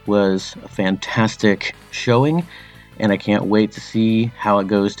 That was a fantastic showing, and I can't wait to see how it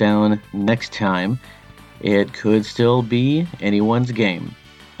goes down next time. It could still be anyone's game.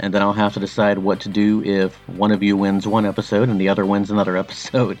 And then I'll have to decide what to do if one of you wins one episode and the other wins another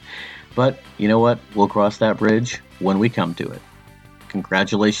episode. But you know what? We'll cross that bridge when we come to it.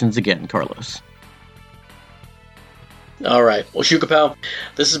 Congratulations again, Carlos. All right. Well, Shuka Pal,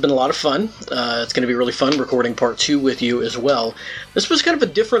 this has been a lot of fun. It's going to be really fun recording part 2 with you as well. This was kind of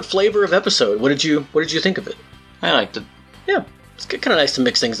a different flavor of episode. What did you think of it? I liked it. Yeah, it's kind of nice to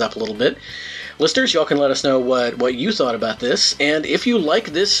mix things up a little bit. Listeners, y'all can let us know what you thought about this, and if you like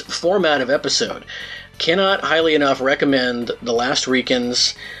this format of episode, cannot highly enough recommend the Last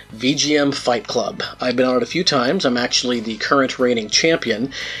Weekend's VGM Fight Club. I've been on it a few times. I'm actually the current reigning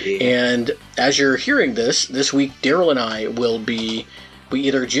champion, and as you're hearing this week Daryl and I we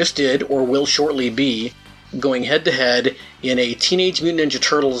either just did or will shortly be going head-to-head in a Teenage Mutant Ninja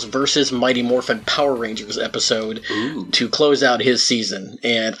Turtles versus Mighty Morphin Power Rangers episode to close out his season.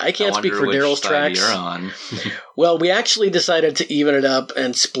 And I can't speak for Daryl's tracks. You're on. Well, we actually decided to even it up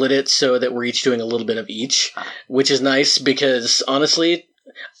and split it so that we're each doing a little bit of each, which is nice because, honestly,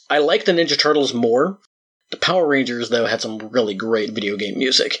 I like the Ninja Turtles more. The Power Rangers, though, had some really great video game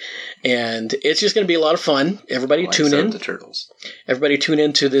music, and it's just going to be a lot of fun. Everybody tune in. The Turtles. Everybody tune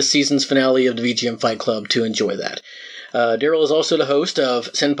in to this season's finale of the VGM Fight Club to enjoy that. Daryl is also the host of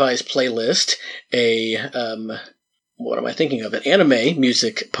Senpai's Playlist, an anime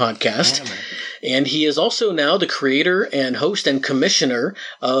music podcast. And he is also now the creator and host and commissioner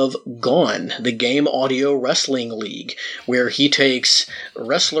of Gone, the Game Audio Wrestling League, where he takes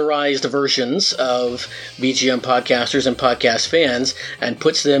wrestlerized versions of VGM podcasters and podcast fans and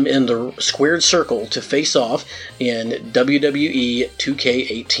puts them in the squared circle to face off in WWE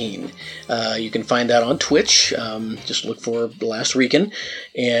 2K18. You can find that on Twitch. Just look for Last Weekend.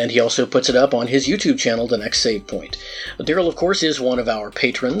 And he also puts it up on his YouTube channel, The Next Save Point. Daryl, of course, is one of our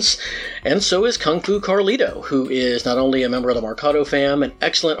patrons, and so is Kung Fu Carlito, who is not only a member of the Marcato fam, an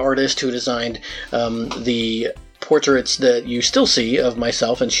excellent artist who designed the portraits that you still see of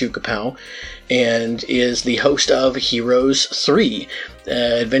myself and Shu Kapow, and is the host of Heroes 3,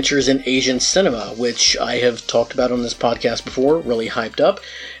 Adventures in Asian Cinema, which I have talked about on this podcast before, really hyped up.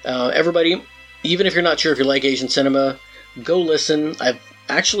 Everybody, even if you're not sure if you like Asian cinema, go listen. I've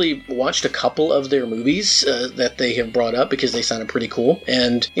actually watched a couple of their movies that they have brought up because they sounded pretty cool.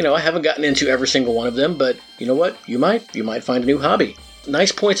 And, I haven't gotten into every single one of them, but you know what? You might find a new hobby.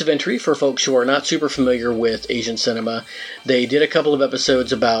 Nice points of entry for folks who are not super familiar with Asian cinema. They did a couple of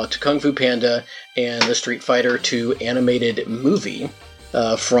episodes about Kung Fu Panda and the Street Fighter II animated movie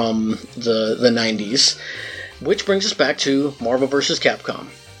from the 90s, which brings us back to Marvel vs. Capcom.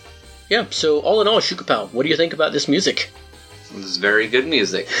 Yeah, so all in all, Shu Kapow, what do you think about this music? It's very good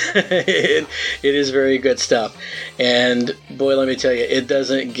music. It is very good stuff. And boy, let me tell you, it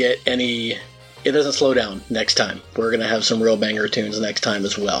doesn't slow down next time. We're going to have some real banger tunes next time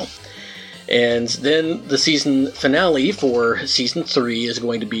as well. And then the season finale for Season 3 is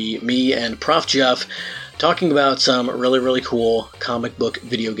going to be me and Prof. Jeff talking about some really, really cool comic book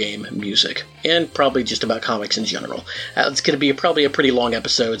video game music. And probably just about comics in general. It's going to be probably a pretty long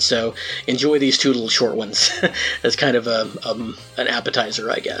episode, so enjoy these two little short ones as kind of an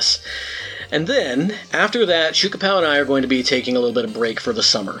appetizer, I guess. And then, after that, Shu Kapow and I are going to be taking a little bit of break for the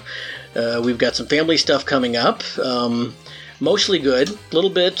summer. We've got some family stuff coming up. Mostly good. A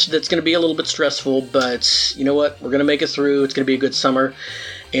little bit that's going to be a little bit stressful, but you know what? We're going to make it through. It's going to be a good summer.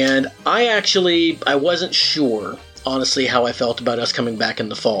 And I wasn't sure, honestly, how I felt about us coming back in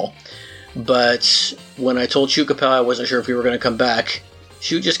the fall. But when I told Shu Kapow I wasn't sure if we were going to come back,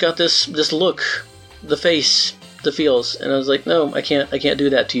 Shu just got this look, the face, the feels, and I was like, no, I can't do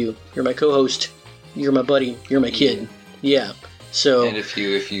that to you. You're my co-host. You're my buddy. You're my kid. Yeah. So, and if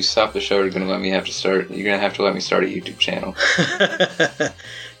you stop the show, you're gonna have to start a YouTube channel.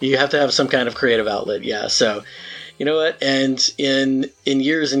 You have to have some kind of creative outlet, yeah. So, you know what? And in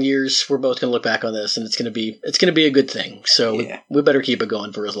years and years, we're both gonna look back on this, and it's gonna be a good thing. So yeah. we better keep it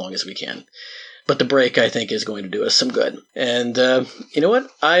going for as long as we can. But the break, I think, is going to do us some good. And you know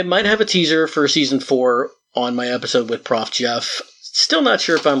what? I might have a teaser for Season 4 on my episode with Prof. Jeff. Still not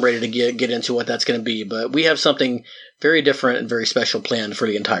sure if I'm ready to get into what that's going to be, but we have something very different and very special planned for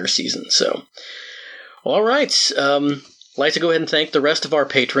the entire season. So, all right. I'd like to go ahead and thank the rest of our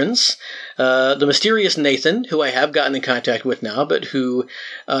patrons. The mysterious Nathan, who I have gotten in contact with now, but who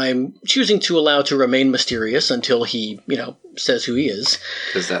I'm choosing to allow to remain mysterious until he, says who he is.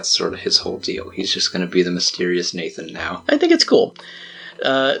 Because that's sort of his whole deal. He's just going to be the mysterious Nathan now. I think it's cool.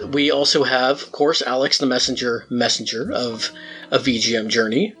 We also have, of course, Alex the Messenger of a VGM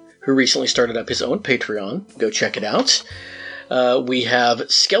Journey, who recently started up his own Patreon. Go check it out. We have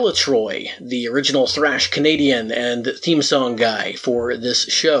Skeletroy, the original thrash Canadian and theme song guy for this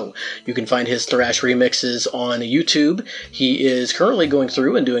show. You can find his thrash remixes on YouTube. He is currently going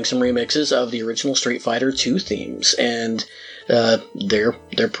through and doing some remixes of the original Street Fighter II themes, and they're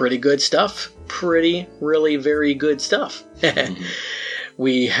pretty good stuff. Really very good stuff.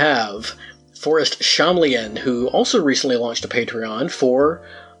 We have Forrest Shamlian, who also recently launched a Patreon for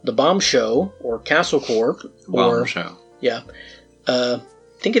The Bomb Show, or Castle Corp. Bomb Show. Yeah. I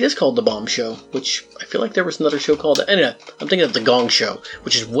think it is called The Bomb Show, which I feel like there was another show called... Anyway, I'm thinking of The Gong Show,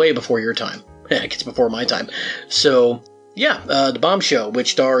 which is way before your time. It's before my time. So, yeah, The Bomb Show,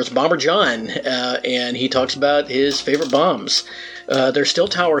 which stars Bomber John, and he talks about his favorite bombs. There's still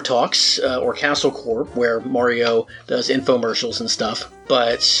Tower Talks, or Castle Corp, where Mario does infomercials and stuff,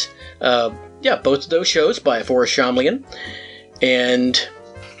 but yeah, both of those shows by Forrest Shamlian. And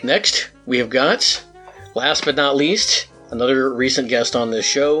next, we have got, last but not least, another recent guest on this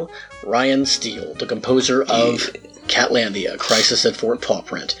show, Ryan Steele, the composer of Catlandia, Crisis at Fort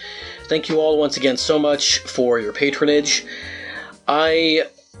Pawprint. Thank you all once again so much for your patronage. I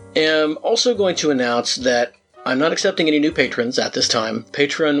am also going to announce that I'm not accepting any new patrons at this time.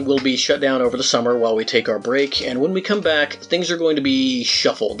 Patreon will be shut down over the summer while we take our break, and when we come back, things are going to be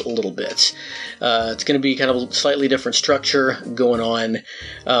shuffled a little bit. It's going to be kind of a slightly different structure going on,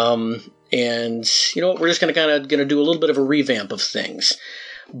 and you know what? We're just going to do a little bit of a revamp of things.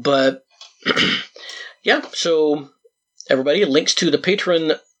 But yeah, so everybody, links to the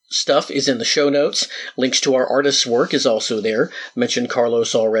Patreon stuff is in the show notes. Links to our artist's work is also there. Mentioned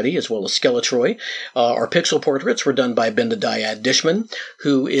Carlos already, as well as Skeletroy. Our pixel portraits were done by Ben the Dyad Dishman,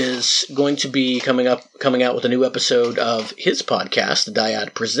 who is going to be coming out with a new episode of his podcast, The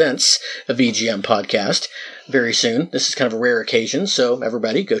Dyad Presents, a VGM podcast, very soon. This is kind of a rare occasion, so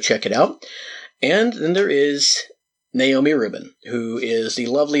everybody go check it out. And then there is Naomi Rubin, who is the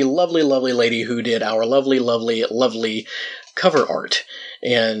lovely, lovely, lovely lady who did our lovely, lovely, lovely cover art.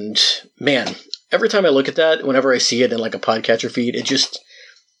 And man, every time I look at that, whenever I see it in like a podcatcher feed,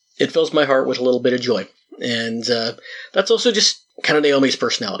 it fills my heart with a little bit of joy. And that's also just kind of Naomi's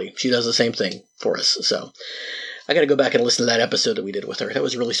personality. She does the same thing for us. So I got to go back and listen to that episode that we did with her. That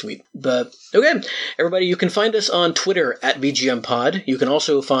was really sweet. But okay, everybody, you can find us on Twitter at VGMPod. You can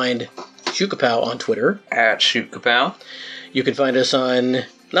also find Shukapow on Twitter At Shukapow. You can find us on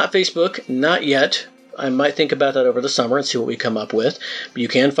not Facebook, not yet. I might think about that over the summer and see what we come up with. But you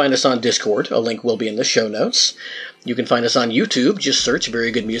can find us on Discord. A link will be in the show notes. You can find us on YouTube. Just search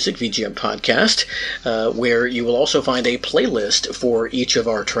Very Good Music VGM Podcast, where you will also find a playlist for each of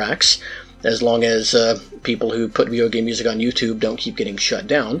our tracks, as long as people who put video game music on YouTube don't keep getting shut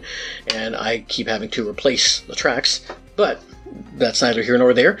down, and I keep having to replace the tracks. But that's neither here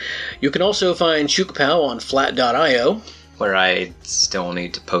nor there. You can also find Shukapow on flat.io, where I still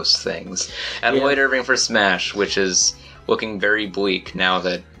need to post things. And Yeah. Lloyd Irving for Smash, which is looking very bleak now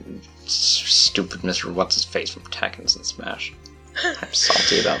that stupid Mr. What's-His-Face from Tekken's in Smash. I'm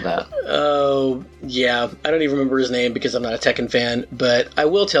salty about that. Oh, yeah. I don't even remember his name because I'm not a Tekken fan, but I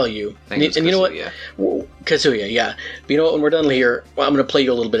will tell you. I think it's and you know what? Kazuya. Well, Kazuya, yeah. But you know what? When we're done here, well, I'm going to play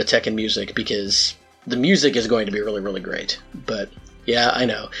you a little bit of Tekken music because the music is going to be really, really great. But yeah, I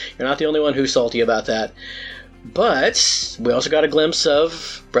know. You're not the only one who's salty about that. But we also got a glimpse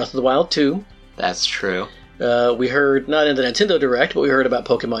of Breath of the Wild 2. That's true. We heard, not in the Nintendo Direct, but we heard about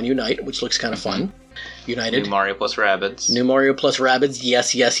Pokemon Unite, which looks kind of fun. United. New Mario plus Rabbids. New Mario plus Rabbids,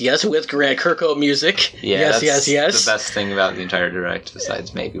 yes, yes, yes, with Grant Kirkhope music. Yeah, yes, that's yes, yes. the best thing about the entire Direct,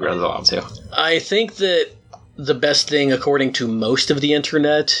 besides maybe Breath of the Wild 2. I think that the best thing, according to most of the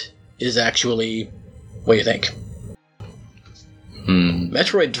internet, is actually... What do you think?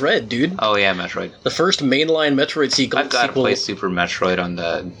 Metroid Dread, dude. Oh yeah, Metroid. The first mainline Metroid sequel. I've got to play Super Metroid on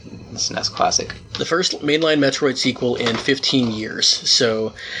the SNES Classic. The first mainline Metroid sequel in 15 years.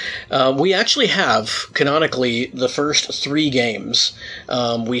 So, we actually have, canonically, the first 3 games.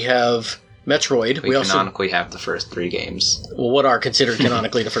 We have Metroid. We canonically have the first 3 games. Well, what are considered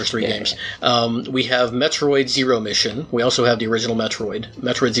canonically the first 3 games? We have Metroid Zero Mission. We also have the original Metroid.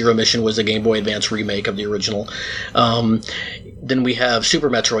 Metroid Zero Mission was a Game Boy Advance remake of the original. Then we have Super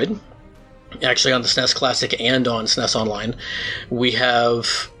Metroid, actually on the SNES Classic and on SNES Online. We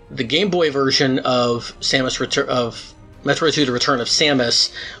have the Game Boy version of of Metroid 2: The Return of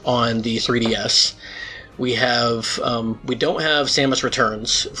Samus on the 3DS. We have, we don't have Samus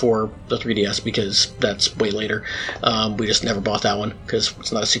Returns for the 3DS because that's way later. We just never bought that one because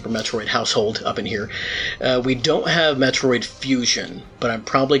it's not a Super Metroid household up in here. We don't have Metroid Fusion, but I'm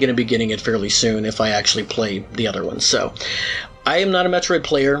probably going to be getting it fairly soon if I actually play the other ones. So, I am not a Metroid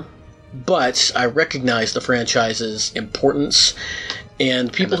player, but I recognize the franchise's importance.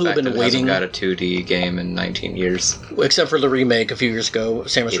 And people who have been waiting... Hasn't got a 2D game in 19 years. Except for the remake a few years ago,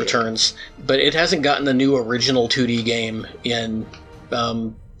 Samus Returns. But it hasn't gotten a new original 2D game in,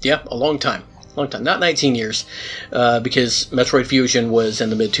 a long time. Long time. Not 19 years, because Metroid Fusion was in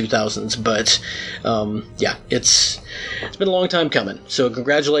the mid-2000s. But, it's been a long time coming. So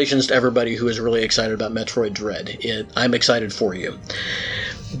congratulations to everybody who is really excited about Metroid Dread. I'm excited for you.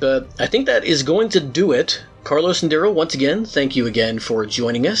 But I think that is going to do it. Carlos and Daryl, once again, thank you again for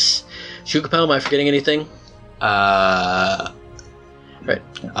joining us. Shukapow, am I forgetting anything? Right.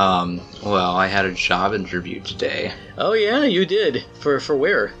 Well, I had a job interview today. Oh yeah, you did. For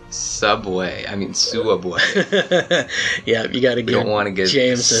where? Subway. I mean, Subway. Yeah, you gotta give don't want to get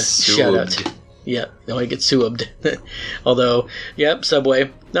James a shout out. Yeah, don't want to get subbed. Although, yep,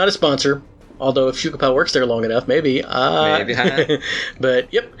 Subway, not a sponsor. Although if Shukapao works there long enough, maybe. Maybe.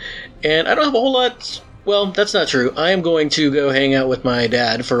 But, yep. And I don't have a whole lot... Well, that's not true. I am going to go hang out with my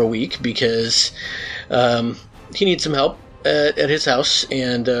dad for a week because he needs some help at his house.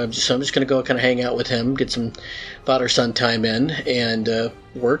 And so I'm just going to go kind of hang out with him, get some father-son time in, and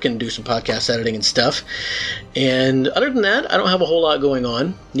work and do some podcast editing and stuff. And other than that, I don't have a whole lot going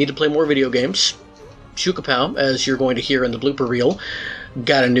on. Need to play more video games. Shukapao, as you're going to hear in the blooper reel,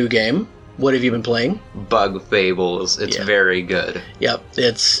 got a new game. What have you been playing? Bug Fables. It's very good. Yep.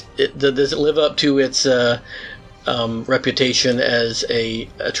 Does it live up to its reputation as a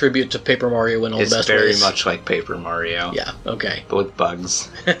tribute to Paper Mario in all the best ways? It's very much like Paper Mario. Yeah, okay. But with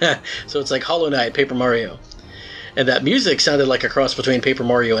bugs. So it's like Hollow Knight, Paper Mario. And that music sounded like a cross between Paper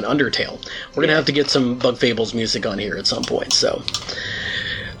Mario and Undertale. We're going to have to get some Bug Fables music on here at some point, so...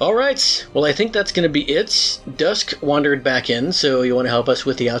 All right. Well, I think that's going to be it. Dusk wandered back in, so you want to help us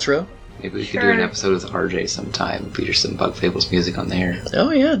with the outro? Maybe we could do an episode with RJ sometime. Feature some Bug Fables music on there. Oh,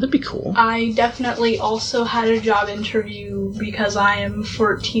 yeah, that'd be cool. I definitely also had a job interview because I am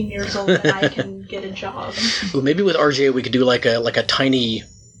 14 years old and I can get a job. Well, maybe with RJ we could do like a tiny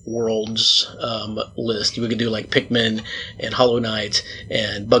worlds list. We could do like Pikmin and Hollow Knight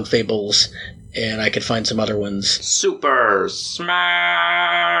and Bug Fables, and I could find some other ones. Super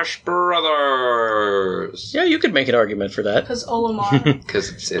Smash Brothers! Yeah, you could make an argument for that. Because Olimar.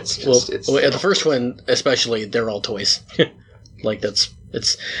 Because it's the first one, especially, they're all toys. Like, it's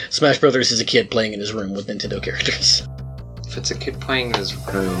Smash Brothers is a kid playing in his room with Nintendo characters. If it's a kid playing in his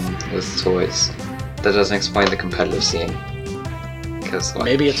room with toys, that doesn't explain the competitive scene. Because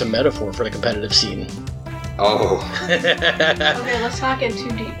maybe it's a metaphor for the competitive scene. Oh. Okay, let's not get too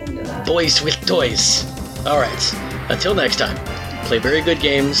deep into that. Boys with toys. Alright, until next time, play very good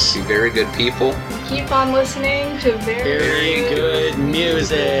games. Be very good people. Keep on listening to very good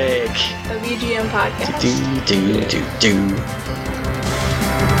music. The VGM podcast. Do.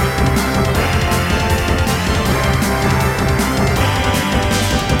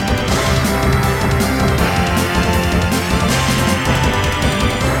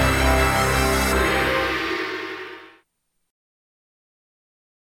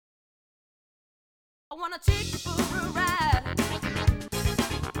 I wanna take you for a ride.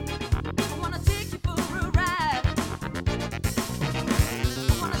 I wanna take you for a ride. I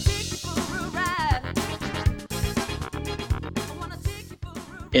wanna take you for a ride. I wanna take you for a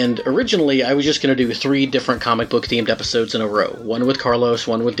ride. And originally, I was just going to do 3 different comic book themed episodes in a row. One with Carlos,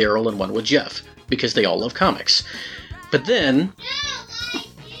 one with Daryl, and one with Jeff. Because they all love comics. But then...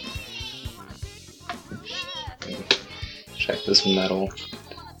 Check this metal.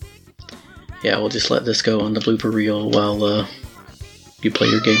 Yeah, we'll just let this go on the blooper reel while you play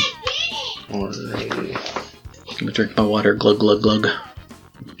your game. Alrighty. I'm gonna drink my water. Glug, glug, glug.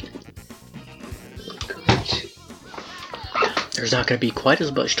 There's not gonna be quite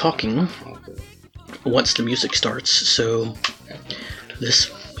as much talking once the music starts, so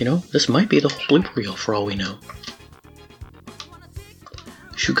this might be the whole blooper reel for all we know.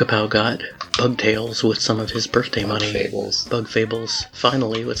 Shukapao got Bugtails with some of his birthday money. Bug Fables,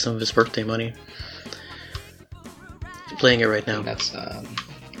 finally, with some of his birthday money. Playing it right now. That's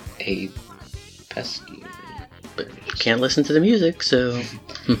a pesky. But you can't listen to the music, so...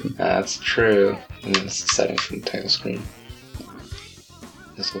 That's true. And it's the settings from the title screen.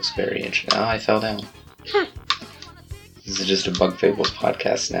 This looks very interesting. Oh, I fell down. This is just a Bug Fables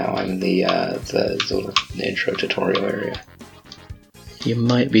podcast now. I'm in the intro tutorial area. You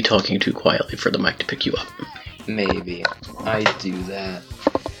might be talking too quietly for the mic to pick you up. Maybe. I do that.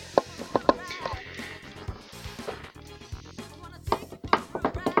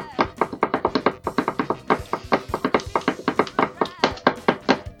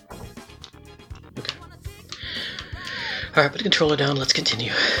 Okay. Alright, put the controller down, let's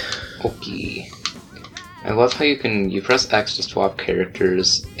continue. Okay. I love how you press X to swap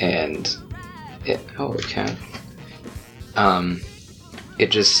characters and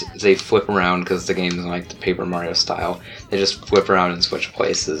they flip around because the game is like the Paper Mario style. They just flip around and switch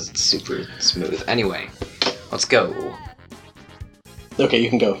places. It's super smooth. Anyway, let's go. Okay, you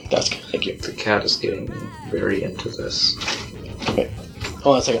can go, Dusk. Thank you. The cat is getting very into this. Okay,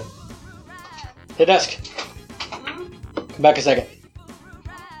 hold on a second. Hey, Dusk. Come back a second.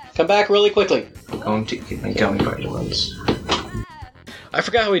 Come back really quickly. I'm going to get my gummy vitamins. I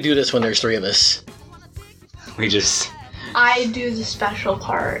forgot how we do this when there's 3 of us. We just... I do the special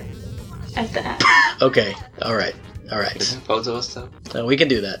part at the end. Okay, alright. Isn't both of us though? We can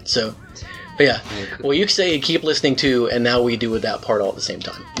do that, so... But yeah, well, you say keep listening to, and now we do that part all at the same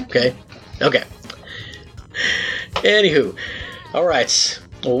time. Okay? Okay. Anywho, alright.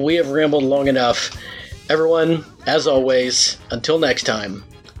 Well, we have rambled long enough. Everyone, as always, until next time,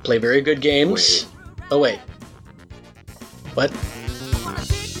 play very good games. Oh, wait. What?